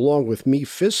responsibility, along with me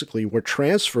physically, were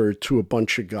transferred to a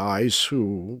bunch of guys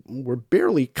who were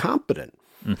barely competent.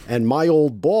 And my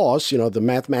old boss, the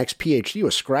mathematics PhD,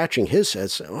 was scratching his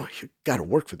head, saying, "Oh, you got to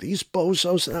work for these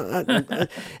bozos,"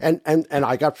 and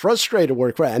I got frustrated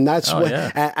work for it, and that's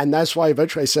and that's why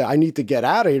eventually I said I need to get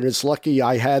out of here. And it's lucky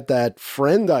I had that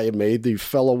friend I had made, the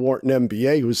fellow Wharton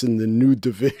MBA, who's in the new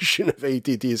division of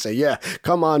AT&T, say, "Yeah,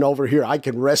 come on over here. I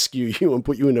can rescue you and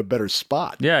put you in a better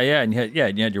spot." Yeah, and you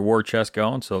had your war chest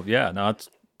going. So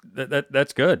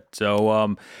that's good.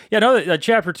 So that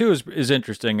chapter 2 is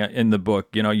interesting in the book.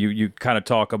 You kind of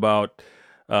talk about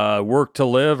work to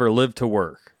live or live to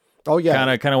work. Oh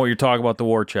yeah, kind of what you're talking about, the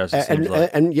war chest.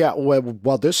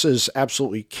 Well, this is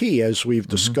absolutely key, as we've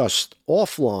discussed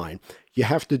offline. You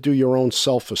have to do your own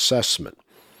self-assessment,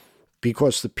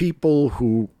 because the people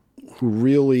who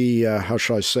really, how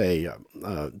shall I say,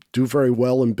 do very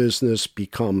well in business,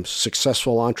 become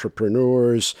successful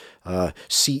entrepreneurs,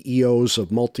 CEOs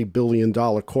of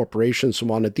multi-billion-dollar corporations and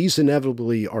whatnot. These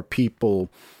inevitably are people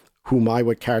whom I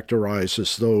would characterize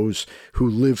as those who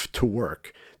live to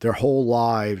work. Their whole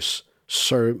lives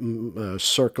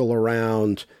circle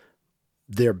around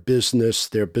their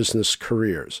business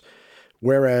careers.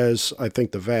 Whereas I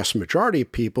think the vast majority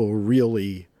of people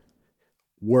really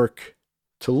work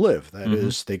to live. That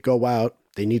is, they go out,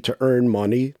 they need to earn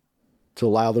money to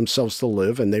allow themselves to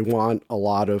live, and they want a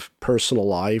lot of personal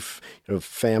life,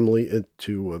 family,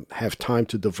 to have time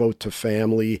to devote to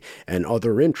family and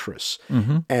other interests.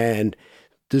 And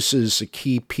this is a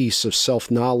key piece of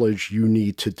self-knowledge you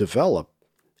need to develop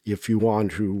if you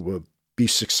want to be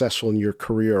successful in your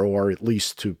career, or at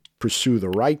least to pursue the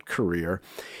right career,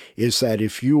 is that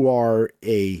if you are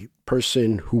a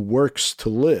person who works to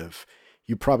live,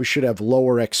 you probably should have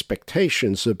lower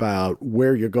expectations about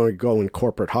where you're going to go in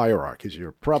corporate hierarchies.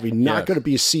 You're probably not going to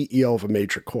be a CEO of a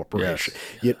major corporation.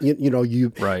 Yes.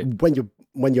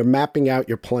 When you're mapping out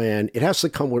your plan, it has to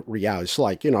come with reality. It's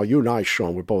like, you and I,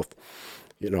 Sean, we're both,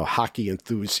 hockey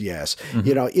enthusiasts.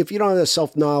 If you don't have that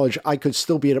self-knowledge, I could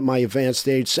still be at my advanced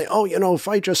age saying, if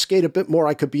I just skate a bit more,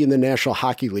 I could be in the National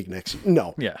Hockey League next year.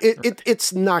 No,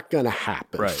 it's not going to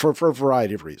happen for a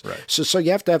variety of reasons. Right. So you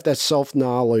have to have that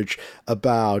self-knowledge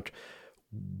about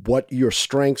what your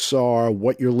strengths are,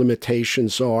 what your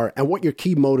limitations are, and what your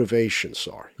key motivations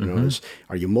are.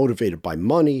 Are you motivated by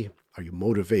money? Are you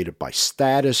motivated by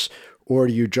status? Or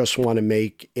do you just want to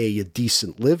make a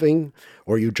decent living?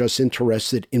 Or are you just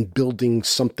interested in building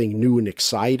something new and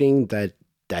exciting that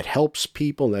helps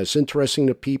people, and that's interesting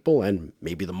to people, and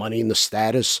maybe the money and the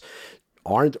status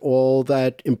aren't all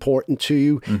that important to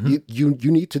you?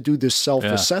 You need to do this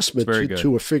self-assessment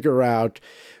to figure out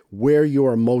where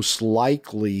you're most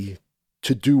likely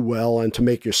to do well and to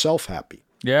make yourself happy.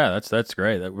 Yeah, that's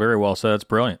great. That very well said. That's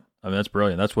brilliant. I mean, that's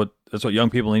brilliant. That's what young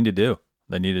people need to do.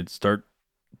 They need to start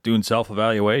doing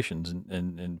self-evaluations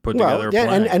and put together a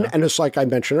plan. And it's like I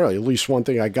mentioned earlier, at least one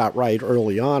thing I got right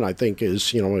early on, I think,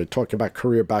 is, when we're talking about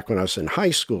career back when I was in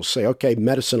high school, say, okay,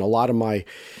 medicine, a lot of my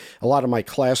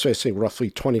classmates, I think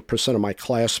roughly 20% of my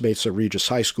classmates at Regis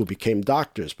High School became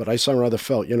doctors. But I somehow rather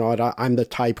felt, I'm the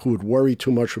type who would worry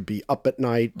too much, would be up at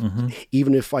night.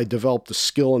 Even if I developed the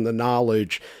skill and the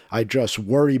knowledge, I just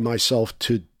worry myself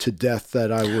to death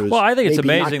that I was I think it's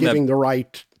amazing not giving the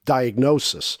right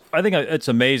diagnosis. I think it's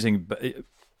amazing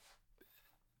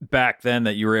back then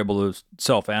that you were able to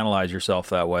self-analyze yourself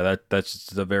that way.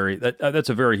 That's a very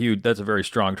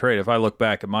strong trait. If I look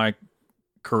back at my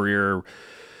career,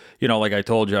 like I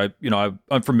told you,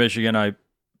 I'm from Michigan. I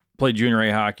played junior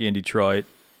A hockey in Detroit.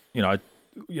 It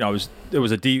was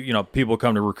a D. People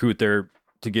come to recruit there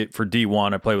to get for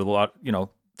D1. I played with a lot.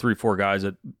 3-4 guys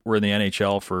that were in the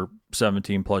NHL for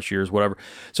 17 plus years, whatever.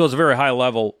 So it's a very high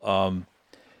level.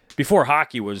 Before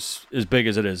hockey was as big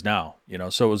as it is now,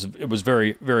 so it was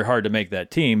very, very hard to make that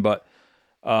team. But,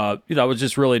 it was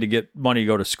just really to get money to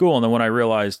go to school. And then when I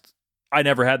realized I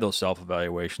never had those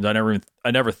self-evaluations, I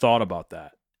never thought about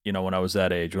that, when I was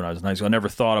that age, when I was in high school. I never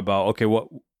thought about, okay, what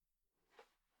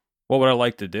What would I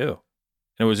like to do?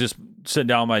 And it was just sitting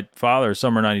down with my father,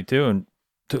 summer 92, and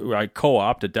I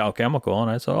co-opted at Dow Chemical,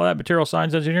 and I said, oh, that material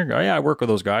science engineering guy, yeah, I work with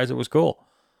those guys. It was cool.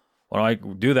 When I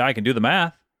do that, I can do the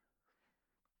math.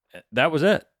 That was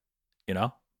it,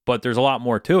 But there's a lot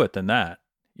more to it than that,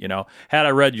 Had I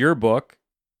read your book,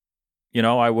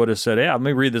 I would have said, yeah, let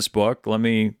me read this book. Let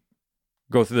me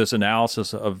go through this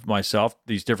analysis of myself,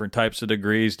 these different types of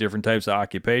degrees, different types of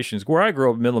occupations. Where I grew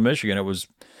up in Middle Michigan, it was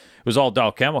all Dow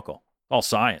Chemical, all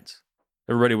science.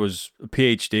 Everybody was a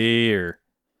PhD or,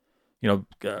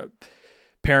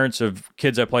 parents of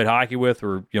kids I played hockey with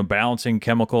were, balancing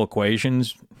chemical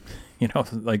equations,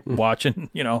 watching,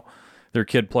 their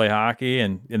kid play hockey.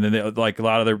 And then they, most of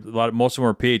them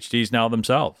are PhDs now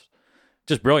themselves.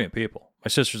 Just brilliant people. My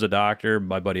sister's a doctor.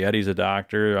 My buddy Eddie's a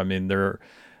doctor. I mean,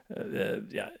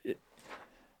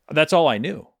 that's all I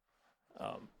knew.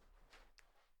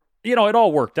 It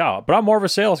all worked out, but I'm more of a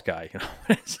sales guy.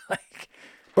 It's like,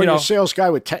 Or you're a sales guy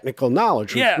with technical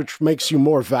knowledge, which makes you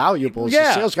more valuable as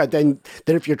a sales guy than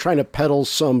if you're trying to peddle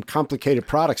some complicated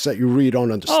products that you really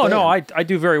don't understand. Oh, no, I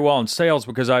do very well in sales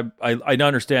because I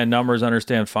understand numbers,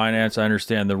 understand finance, I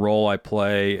understand the role I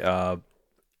play.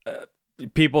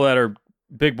 People that are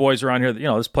big boys around here,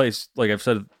 this place, like I've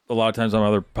said a lot of times on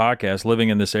other podcasts, living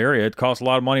in this area, it costs a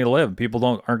lot of money to live. People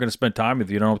aren't going to spend time with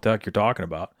you. You don't know what the heck you're talking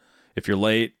about. If you're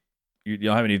late, you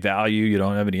don't have any value, you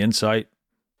don't have any insight.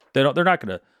 They're not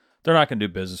gonna do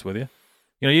business with you.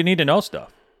 You need to know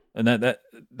stuff, and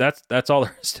that's all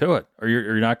there is to it. Or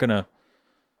you're not gonna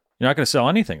sell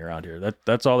anything around here.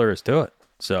 That's all there is to it.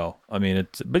 So I mean,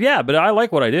 but I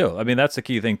like what I do. I mean, that's the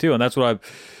key thing too, and that's what I've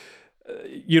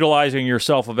utilizing your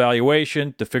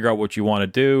self-evaluation to figure out what you want to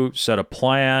do. Set a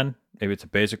plan. Maybe it's a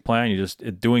basic plan.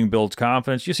 Doing builds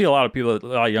confidence. You see a lot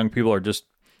of young people are just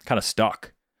kind of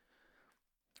stuck.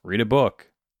 Read a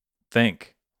book,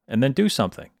 think, and then do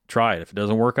something. Try it. If it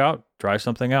doesn't work out, try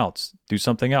something else. Do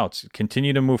something else.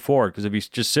 Continue to move forward. Because if you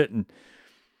just sit and,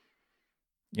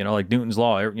 like Newton's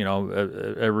law,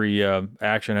 every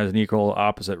action has an equal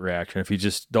opposite reaction. If you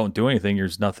just don't do anything,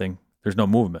 there's nothing. There's no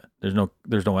movement. There's no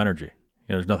energy.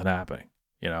 There's nothing happening.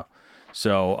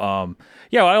 So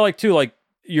I like too. Like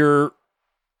your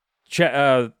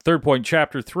third point,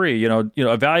 chapter 3.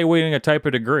 Evaluating a type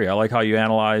of degree. I like how you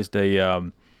analyzed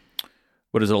a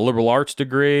liberal arts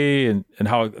degree and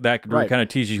how that degree kind of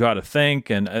teaches you how to think.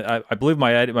 And I believe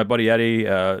my buddy Eddie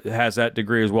has that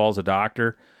degree as well as a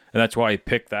doctor. And that's why I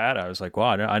picked that. I was like,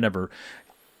 wow,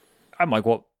 I'm like,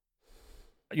 well,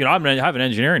 I have an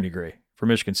engineering degree from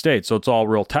Michigan State. So it's all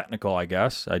real technical, I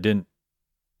guess.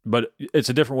 But it's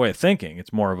a different way of thinking.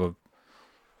 It's more of a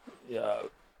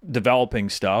developing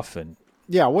stuff. And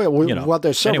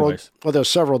there's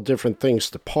several different things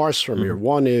to parse from here.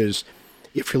 One is,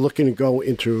 if you're looking to go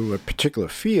into a particular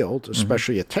field,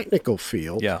 especially a technical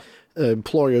field,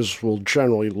 employers will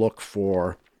generally look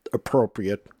for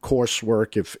appropriate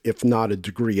coursework, if not a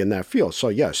degree in that field. So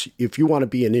yes, if you want to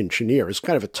be an engineer, it's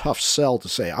kind of a tough sell to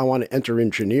say, I want to enter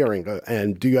engineering,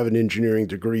 and do you have an engineering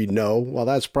degree? No. Well,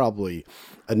 that's probably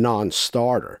a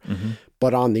non-starter.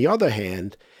 But on the other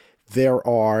hand, there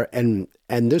are, and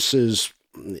this is,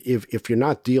 if you're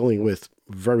not dealing with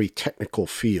very technical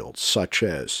fields such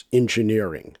as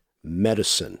engineering,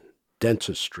 medicine,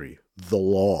 dentistry, the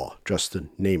law, just to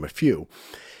name a few.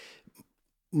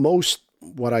 Most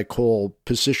what I call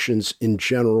positions in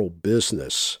general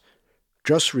business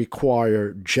just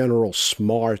require general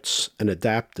smarts and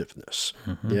adaptiveness.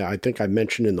 Yeah, I think I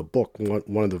mentioned in the book,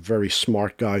 one of the very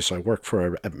smart guys I worked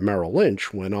for at Merrill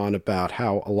Lynch went on about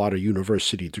how a lot of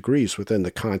university degrees within the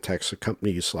context of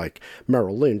companies like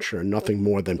Merrill Lynch are nothing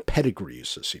more than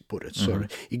pedigrees, as he put it. So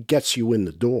it gets you in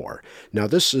the door. Now,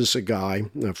 this is a guy,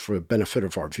 for the benefit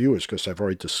of our viewers, because I've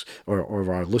already,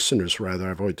 or our listeners rather,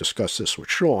 I've already discussed this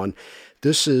with Sean.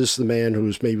 This is the man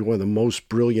who's maybe one of the most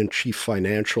brilliant chief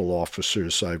financial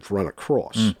officers I've run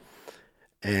across.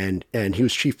 And he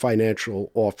was chief financial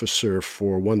officer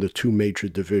for one of the two major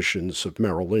divisions of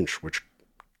Merrill Lynch, which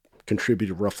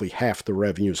contributed roughly half the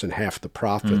revenues and half the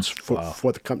profits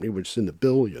for the company, which is in the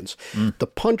billions. The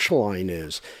punchline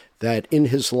is that in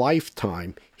his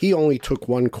lifetime, he only took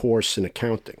one course in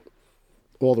accounting.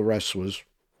 All the rest was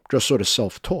just sort of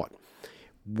self-taught.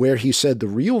 Where he said the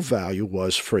real value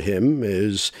was for him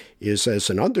is as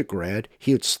an undergrad,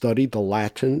 he had studied the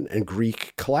Latin and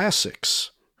Greek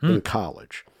classics in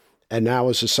college. And now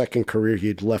as a second career, he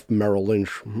had left Merrill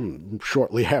Lynch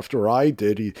shortly after I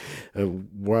did.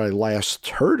 Where I last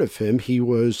heard of him, he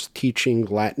was teaching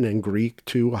Latin and Greek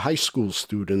to high school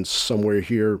students somewhere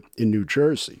here in New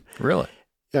Jersey. Really?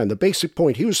 Yeah, and the basic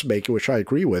point he was making, which I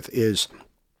agree with, is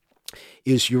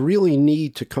is you really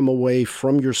need to come away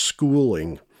from your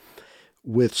schooling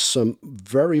with some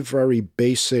very, very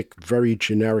basic, very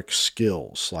generic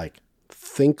skills like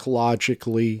think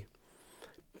logically,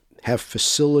 have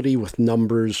facility with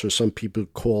numbers, or some people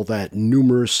call that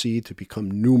numeracy, to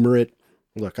become numerate.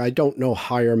 Look, I don't know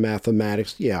higher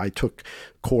mathematics. Yeah, I took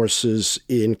courses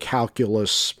in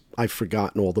calculus. I've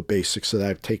forgotten all the basics of that.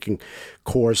 I've taken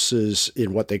courses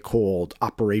in what they called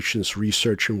operations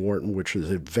research in Wharton, which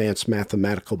is advanced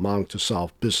mathematical modeling to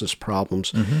solve business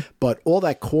problems. But all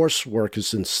that coursework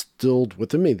is instilled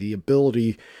within me, the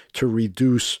ability to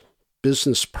reduce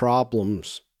business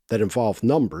problems that involve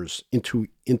numbers into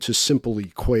simple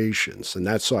equations. And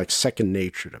that's like second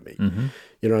nature to me.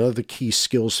 Another key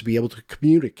skill is to be able to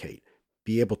communicate,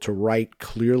 be able to write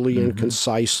clearly and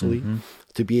concisely,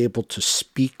 to be able to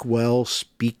speak well,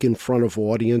 speak in front of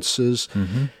audiences.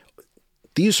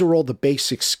 These are all the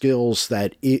basic skills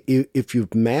that if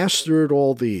you've mastered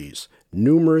all these,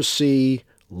 numeracy,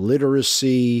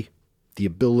 literacy, the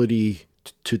ability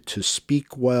to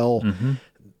speak well,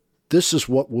 this is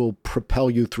what will propel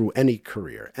you through any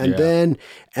career. And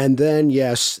then,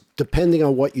 yes, depending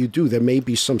on what you do, there may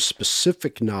be some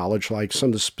specific knowledge, like some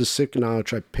of the specific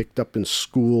knowledge I picked up in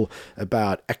school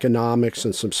about economics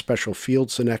and some special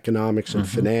fields in economics and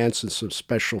finance and some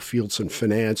special fields in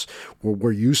finance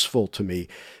were useful to me.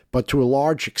 But to a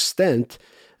large extent,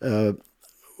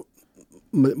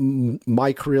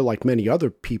 my career, like many other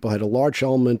people, had a large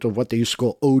element of what they used to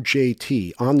call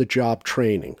OJT, on-the-job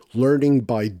training, learning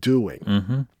by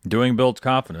doing. Doing builds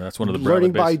confidence. That's one of the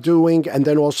learning by doing, and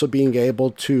then also being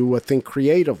able to think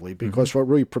creatively. Because what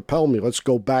really propelled me, let's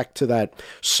go back to that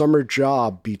summer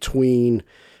job between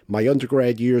my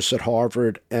undergrad years at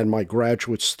Harvard and my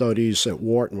graduate studies at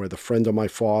Wharton, where the friend of my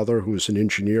father, who was an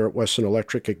engineer at Western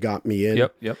Electric, had got me in.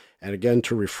 Yep. And again,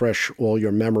 to refresh all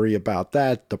your memory about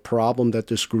that, the problem that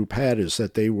this group had is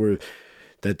that they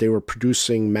were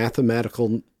producing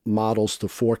mathematical models to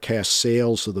forecast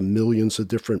sales of the millions of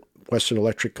different Western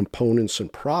Electric components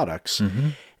and products.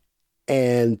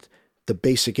 And the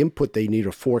basic input they need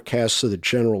are forecasts of the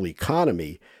general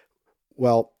economy.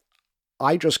 Well,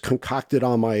 I just concocted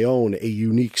on my own a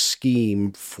unique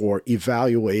scheme for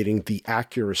evaluating the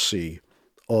accuracy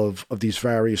of these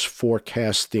various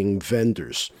forecasting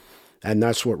vendors. And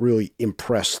that's what really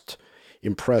impressed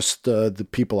the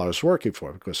people I was working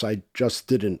for, because I just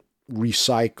didn't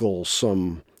recycle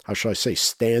some, how should I say,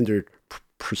 standard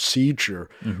procedure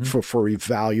for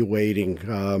evaluating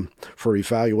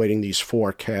these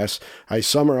forecasts. I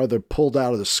some or other pulled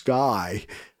out of the sky.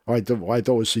 I thought it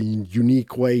was a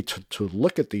unique way to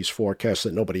look at these forecasts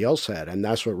that nobody else had, and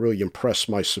that's what really impressed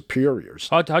my superiors.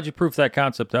 How'd you proof that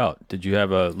concept out? Did you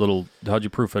have how'd you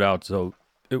proof it out so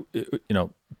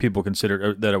people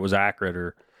considered that it was accurate?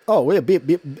 Or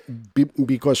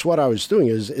because what I was doing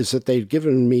is that they'd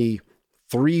given me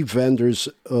 3 vendors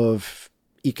of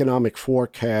economic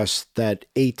forecasts that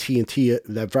AT&T,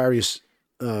 that various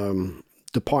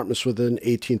departments within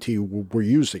AT&T were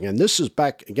using. And this is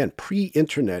back, again,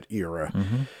 pre-internet era,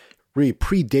 really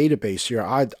pre-database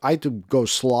era. I had to go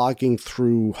slogging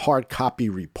through hard copy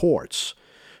reports.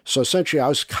 So essentially, I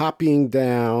was copying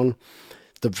down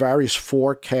the various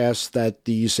forecasts that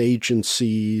these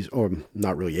agencies, or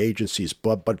not really agencies,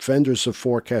 but vendors of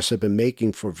forecasts have been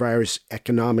making for various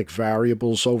economic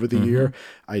variables over the year.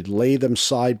 I'd lay them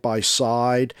side by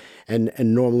side, and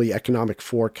normally economic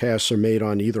forecasts are made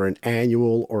on either an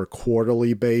annual or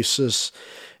quarterly basis.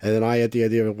 And then I had the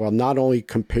idea of, well, not only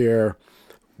compare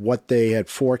what they had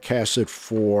forecasted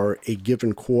for a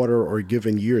given quarter or a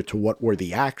given year to what were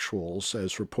the actuals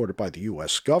as reported by the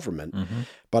U.S. government.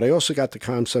 But I also got the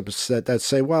concepts that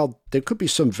say, well, there could be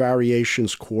some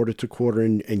variations quarter to quarter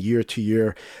and year to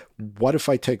year. What if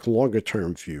I take longer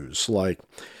term views, like,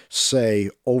 say,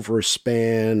 over a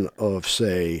span of,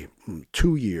 say,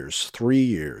 2 years, 3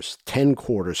 years, 10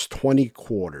 quarters, 20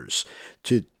 quarters,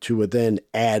 to then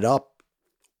add up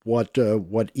what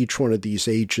each one of these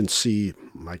agencies,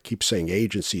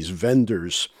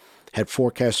 vendors, had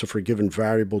forecasted for a given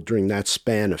variable during that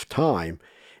span of time,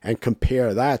 and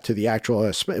compare that to the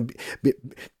actual,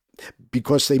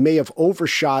 because they may have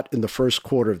overshot in the first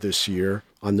quarter of this year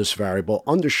on this variable,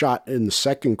 undershot in the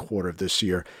second quarter of this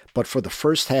year, but for the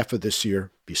first half of this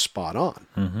year, be spot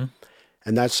on.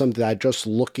 And that's something that just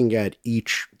looking at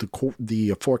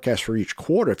the forecast for each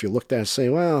quarter, if you looked at it and say,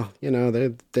 well,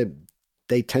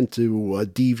 they tend to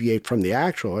deviate from the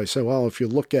actual. I say, well, if you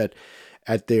look at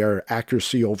their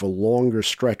accuracy over longer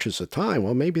stretches of time,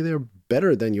 well, maybe they're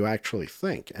better than you actually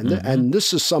think. And and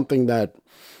this is something that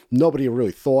nobody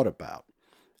really thought about.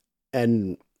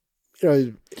 And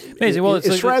Amazing. Well,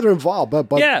 it's rather involved,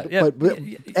 but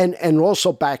and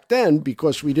also back then,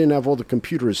 because we didn't have all the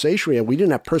computerization, we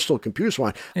didn't have personal computers.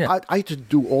 I had to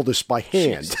do all this by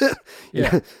hand.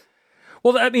 Yeah.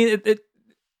 Well, I mean,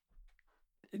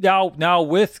 now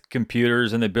with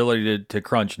computers and the ability to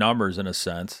crunch numbers in a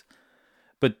sense,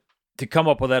 but to come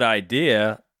up with that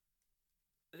idea,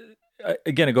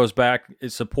 again, it goes back. It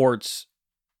supports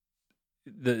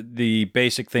the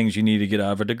basic things you need to get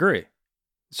out of a degree,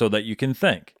 so that you can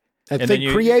think. And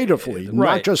think creatively,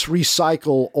 not just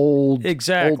recycle old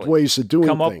ways of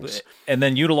doing things. And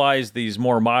then utilize these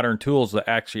more modern tools to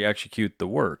actually execute the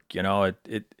work.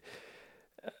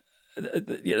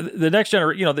 The next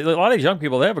generation, a lot of these young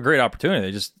people, they have a great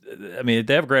opportunity.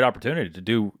 They have a great opportunity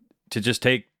to just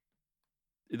take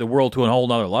the world to a whole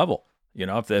nother level.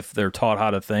 If they're taught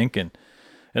how to think and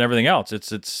everything else,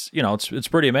 it's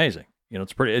pretty amazing.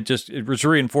 It just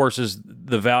reinforces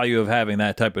the value of having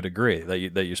that type of degree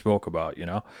that you spoke about,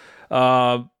 so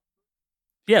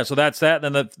that's that.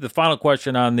 And then the final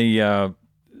question on the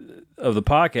of the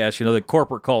podcast, the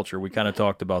corporate culture, we kind of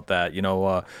talked about that,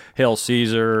 Hail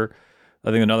Caesar. I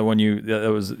think another one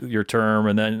that was your term.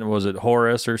 And then was it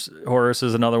Horace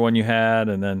is another one you had.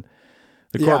 And then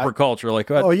the corporate culture,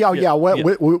 like Well,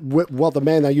 the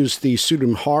man I used the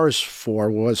pseudonym Horace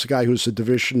for was a guy who's a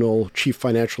divisional chief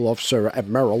financial officer at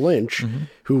Merrill Lynch,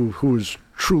 who was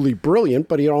truly brilliant,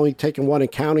 but he had only taken one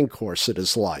accounting course in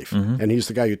his life. And he's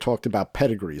the guy who talked about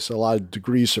pedigrees. A lot of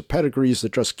degrees are pedigrees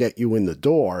that just get you in the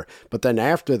door, but then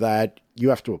after that, you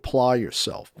have to apply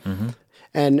yourself.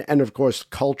 And of course,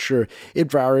 culture,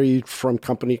 it varied from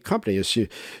company to company. As you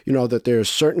know that there's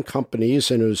certain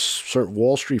companies, and there's certain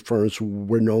Wall Street firms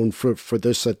were known for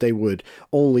this, that they would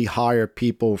only hire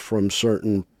people from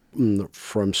certain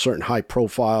high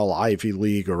profile Ivy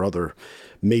League or other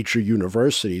major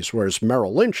universities, whereas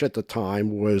Merrill Lynch at the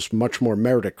time was much more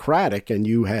meritocratic, and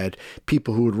you had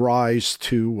people who would rise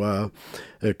to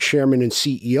chairman and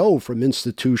CEO from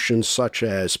institutions such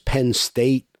as Penn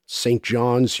State, St.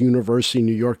 John's University,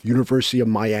 New York, University of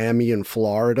Miami in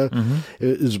Florida.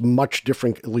 It is much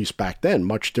different, at least back then,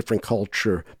 much different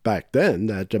culture back then,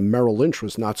 that Merrill Lynch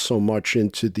was not so much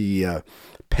into the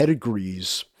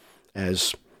pedigrees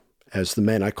as the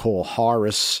man I call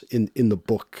Horace in the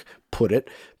book put it,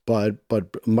 but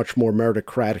much more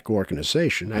meritocratic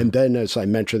organization. And then, as I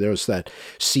mentioned, there was that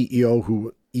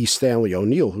CEO E. Stanley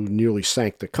O'Neill, who nearly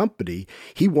sank the company.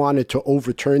 He wanted to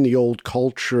overturn the old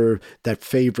culture that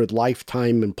favored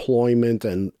lifetime employment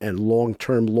and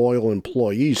long-term loyal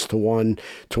employees to one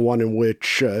in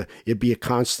which it'd be a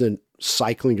constant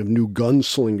cycling of new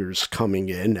gunslingers coming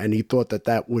in, and he thought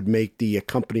that would make the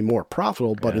company more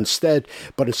profitable. But instead,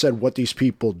 what these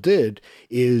people did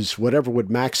is whatever would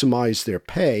maximize their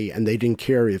pay, and they didn't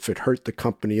care if it hurt the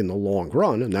company in the long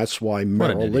run, and that's why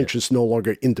Merrill Lynch is no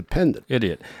longer independent.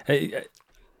 Idiot. Hey,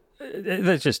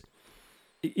 that's just,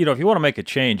 if you want to make a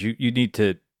change, you need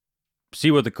to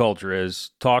see what the culture is,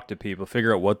 talk to people,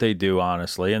 figure out what they do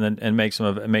honestly, and then make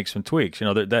some tweaks.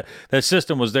 That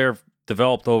system was there,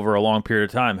 developed over a long period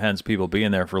of time, hence people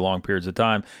being there for long periods of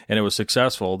time, and it was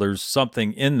successful. There's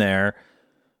something in there,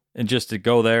 and just to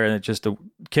go there and just to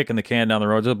kicking the can down the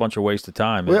road, just a bunch of waste of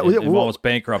time. It almost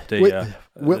bankrupt they did.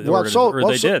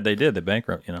 They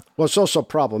bankrupt, Well, it's also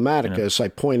problematic, as I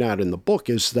point out in the book,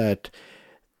 is that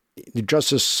the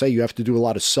justices say you have to do a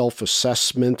lot of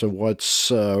self-assessment of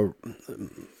what's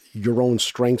your own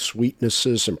strengths,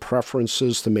 weaknesses, and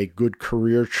preferences to make good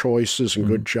career choices and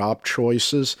good job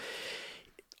choices.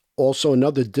 Also,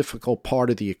 another difficult part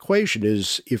of the equation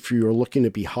is if you're looking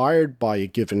to be hired by a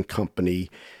given company,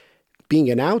 being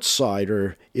an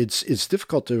outsider, it's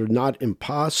difficult to, not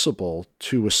impossible,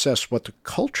 to assess what the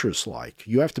culture's like.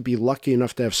 You have to be lucky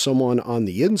enough to have someone on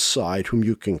the inside whom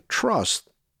you can trust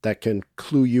that can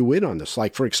clue you in on this.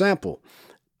 Like, for example,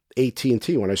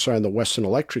 AT&T, when I started in the Western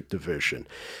Electric division,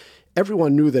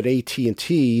 everyone knew that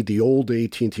AT&T, the old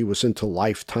AT&T, was into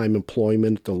lifetime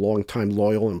employment, the long-time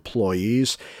loyal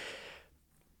employees.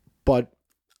 But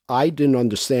I didn't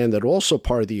understand that also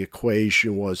part of the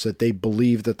equation was that they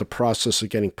believed that the process of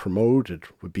getting promoted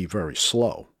would be very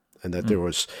slow, and that there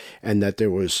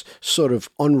was sort of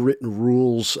unwritten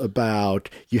rules about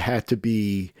you had to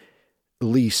be at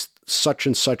least such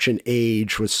and such an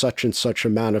age with such and such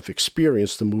amount of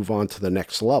experience to move on to the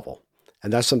next level.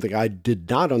 And that's something I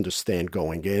did not understand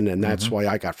going in, and that's why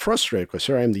I got frustrated, because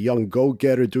here I am, the young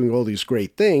go-getter doing all these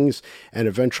great things, and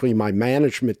eventually my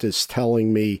management is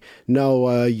telling me,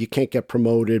 no, you can't get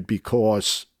promoted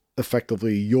because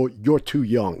effectively, you're too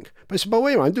young. But I said, but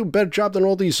wait a minute, I'm doing a better job than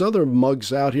all these other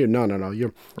mugs out here. No,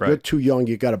 you're too young.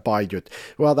 You got to bide your.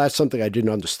 Well, that's something I didn't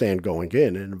understand going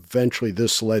in, and eventually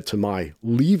this led to my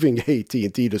leaving AT&T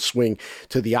to swing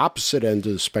to the opposite end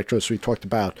of the spectrum. As we talked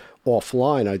about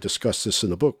offline, I discussed this in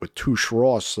the book with Touche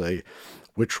Ross,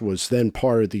 which was then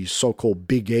part of the so-called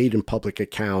Big Eight in public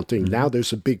accounting. Now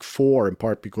there's a Big Four, in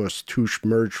part because Touche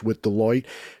merged with Deloitte.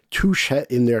 Touche,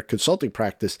 in their consulting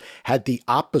practice, had the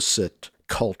opposite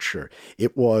culture.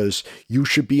 It was, you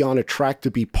should be on a track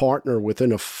to be partner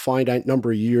within a finite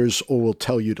number of years or we'll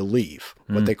tell you to leave,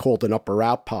 what they called an up or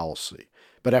out policy.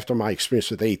 But after my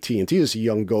experience with AT&T as a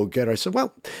young go-getter, I said,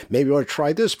 well, maybe I ought to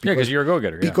try this. Because you're a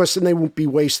go-getter. Yeah. Because then they won't be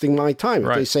wasting my time.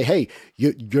 If they say, hey,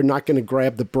 you're not going to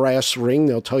grab the brass ring,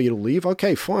 they'll tell you to leave.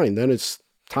 Okay, fine. Then it's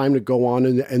time to go on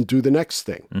and do the next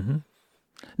thing. Mm-hmm.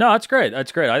 No, that's great.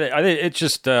 That's great. I think it's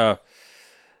just...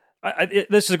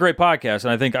 this is a great podcast,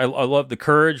 and I think I love the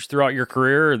courage throughout your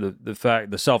career,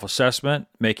 the self-assessment,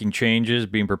 making changes,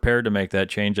 being prepared to make that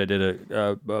change. I did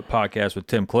a podcast with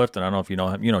Tim Clifton. I don't know if you know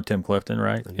him. You know Tim Clifton,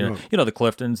 right? You know the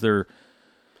Cliftons.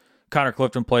 Connor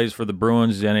Clifton plays for the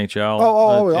Bruins, the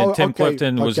NHL. And Tim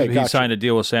Clifton he signed a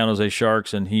deal with San Jose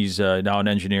Sharks, and he's now an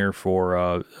engineer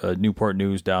for Newport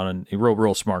News down in. He's a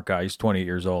real smart guy. He's 28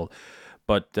 years old,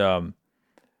 but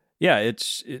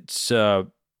it's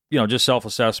just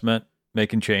self-assessment,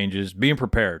 making changes, being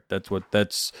prepared. That's what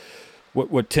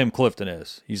Tim Clifton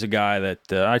is. He's a guy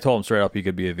that I told him straight up he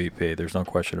could be a VP. There's no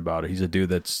question about it. He's a dude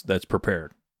that's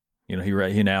prepared. He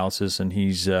analysis, and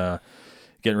he's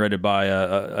getting ready to buy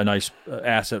a nice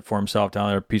asset for himself down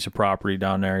there, a piece of property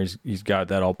down there. He's got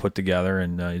that all put together,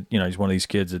 and he's one of these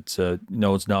kids that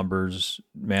knows numbers,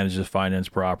 manages finance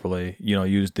properly.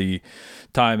 Used the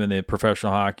time in the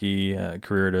professional hockey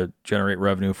career to generate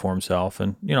revenue for himself,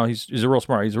 and he's a real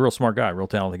smart guy, real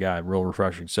talented guy, real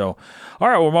refreshing. So, all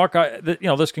right, well, Mark,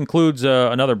 this concludes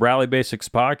another Bradley Basics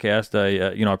podcast.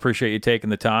 I appreciate you taking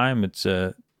the time. It's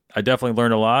I definitely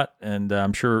learned a lot, and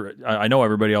I'm sure I know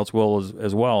everybody else will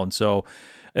as well. And so,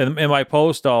 in my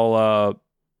post, I'll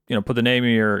put the name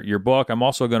of your book. I'm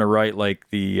also going to write like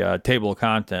the table of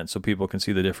contents so people can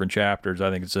see the different chapters. I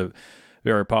think it's a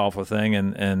very powerful thing.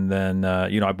 And then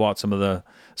I bought some of the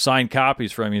signed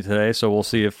copies from you today, so we'll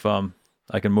see if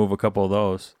I can move a couple of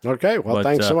those. Okay. Well,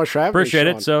 thanks so much for having me. Appreciate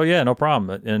it. So yeah, no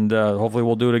problem. And hopefully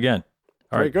we'll do it again.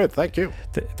 All right. Very good. Thank you.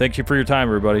 Thank you for your time,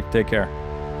 everybody. Take care.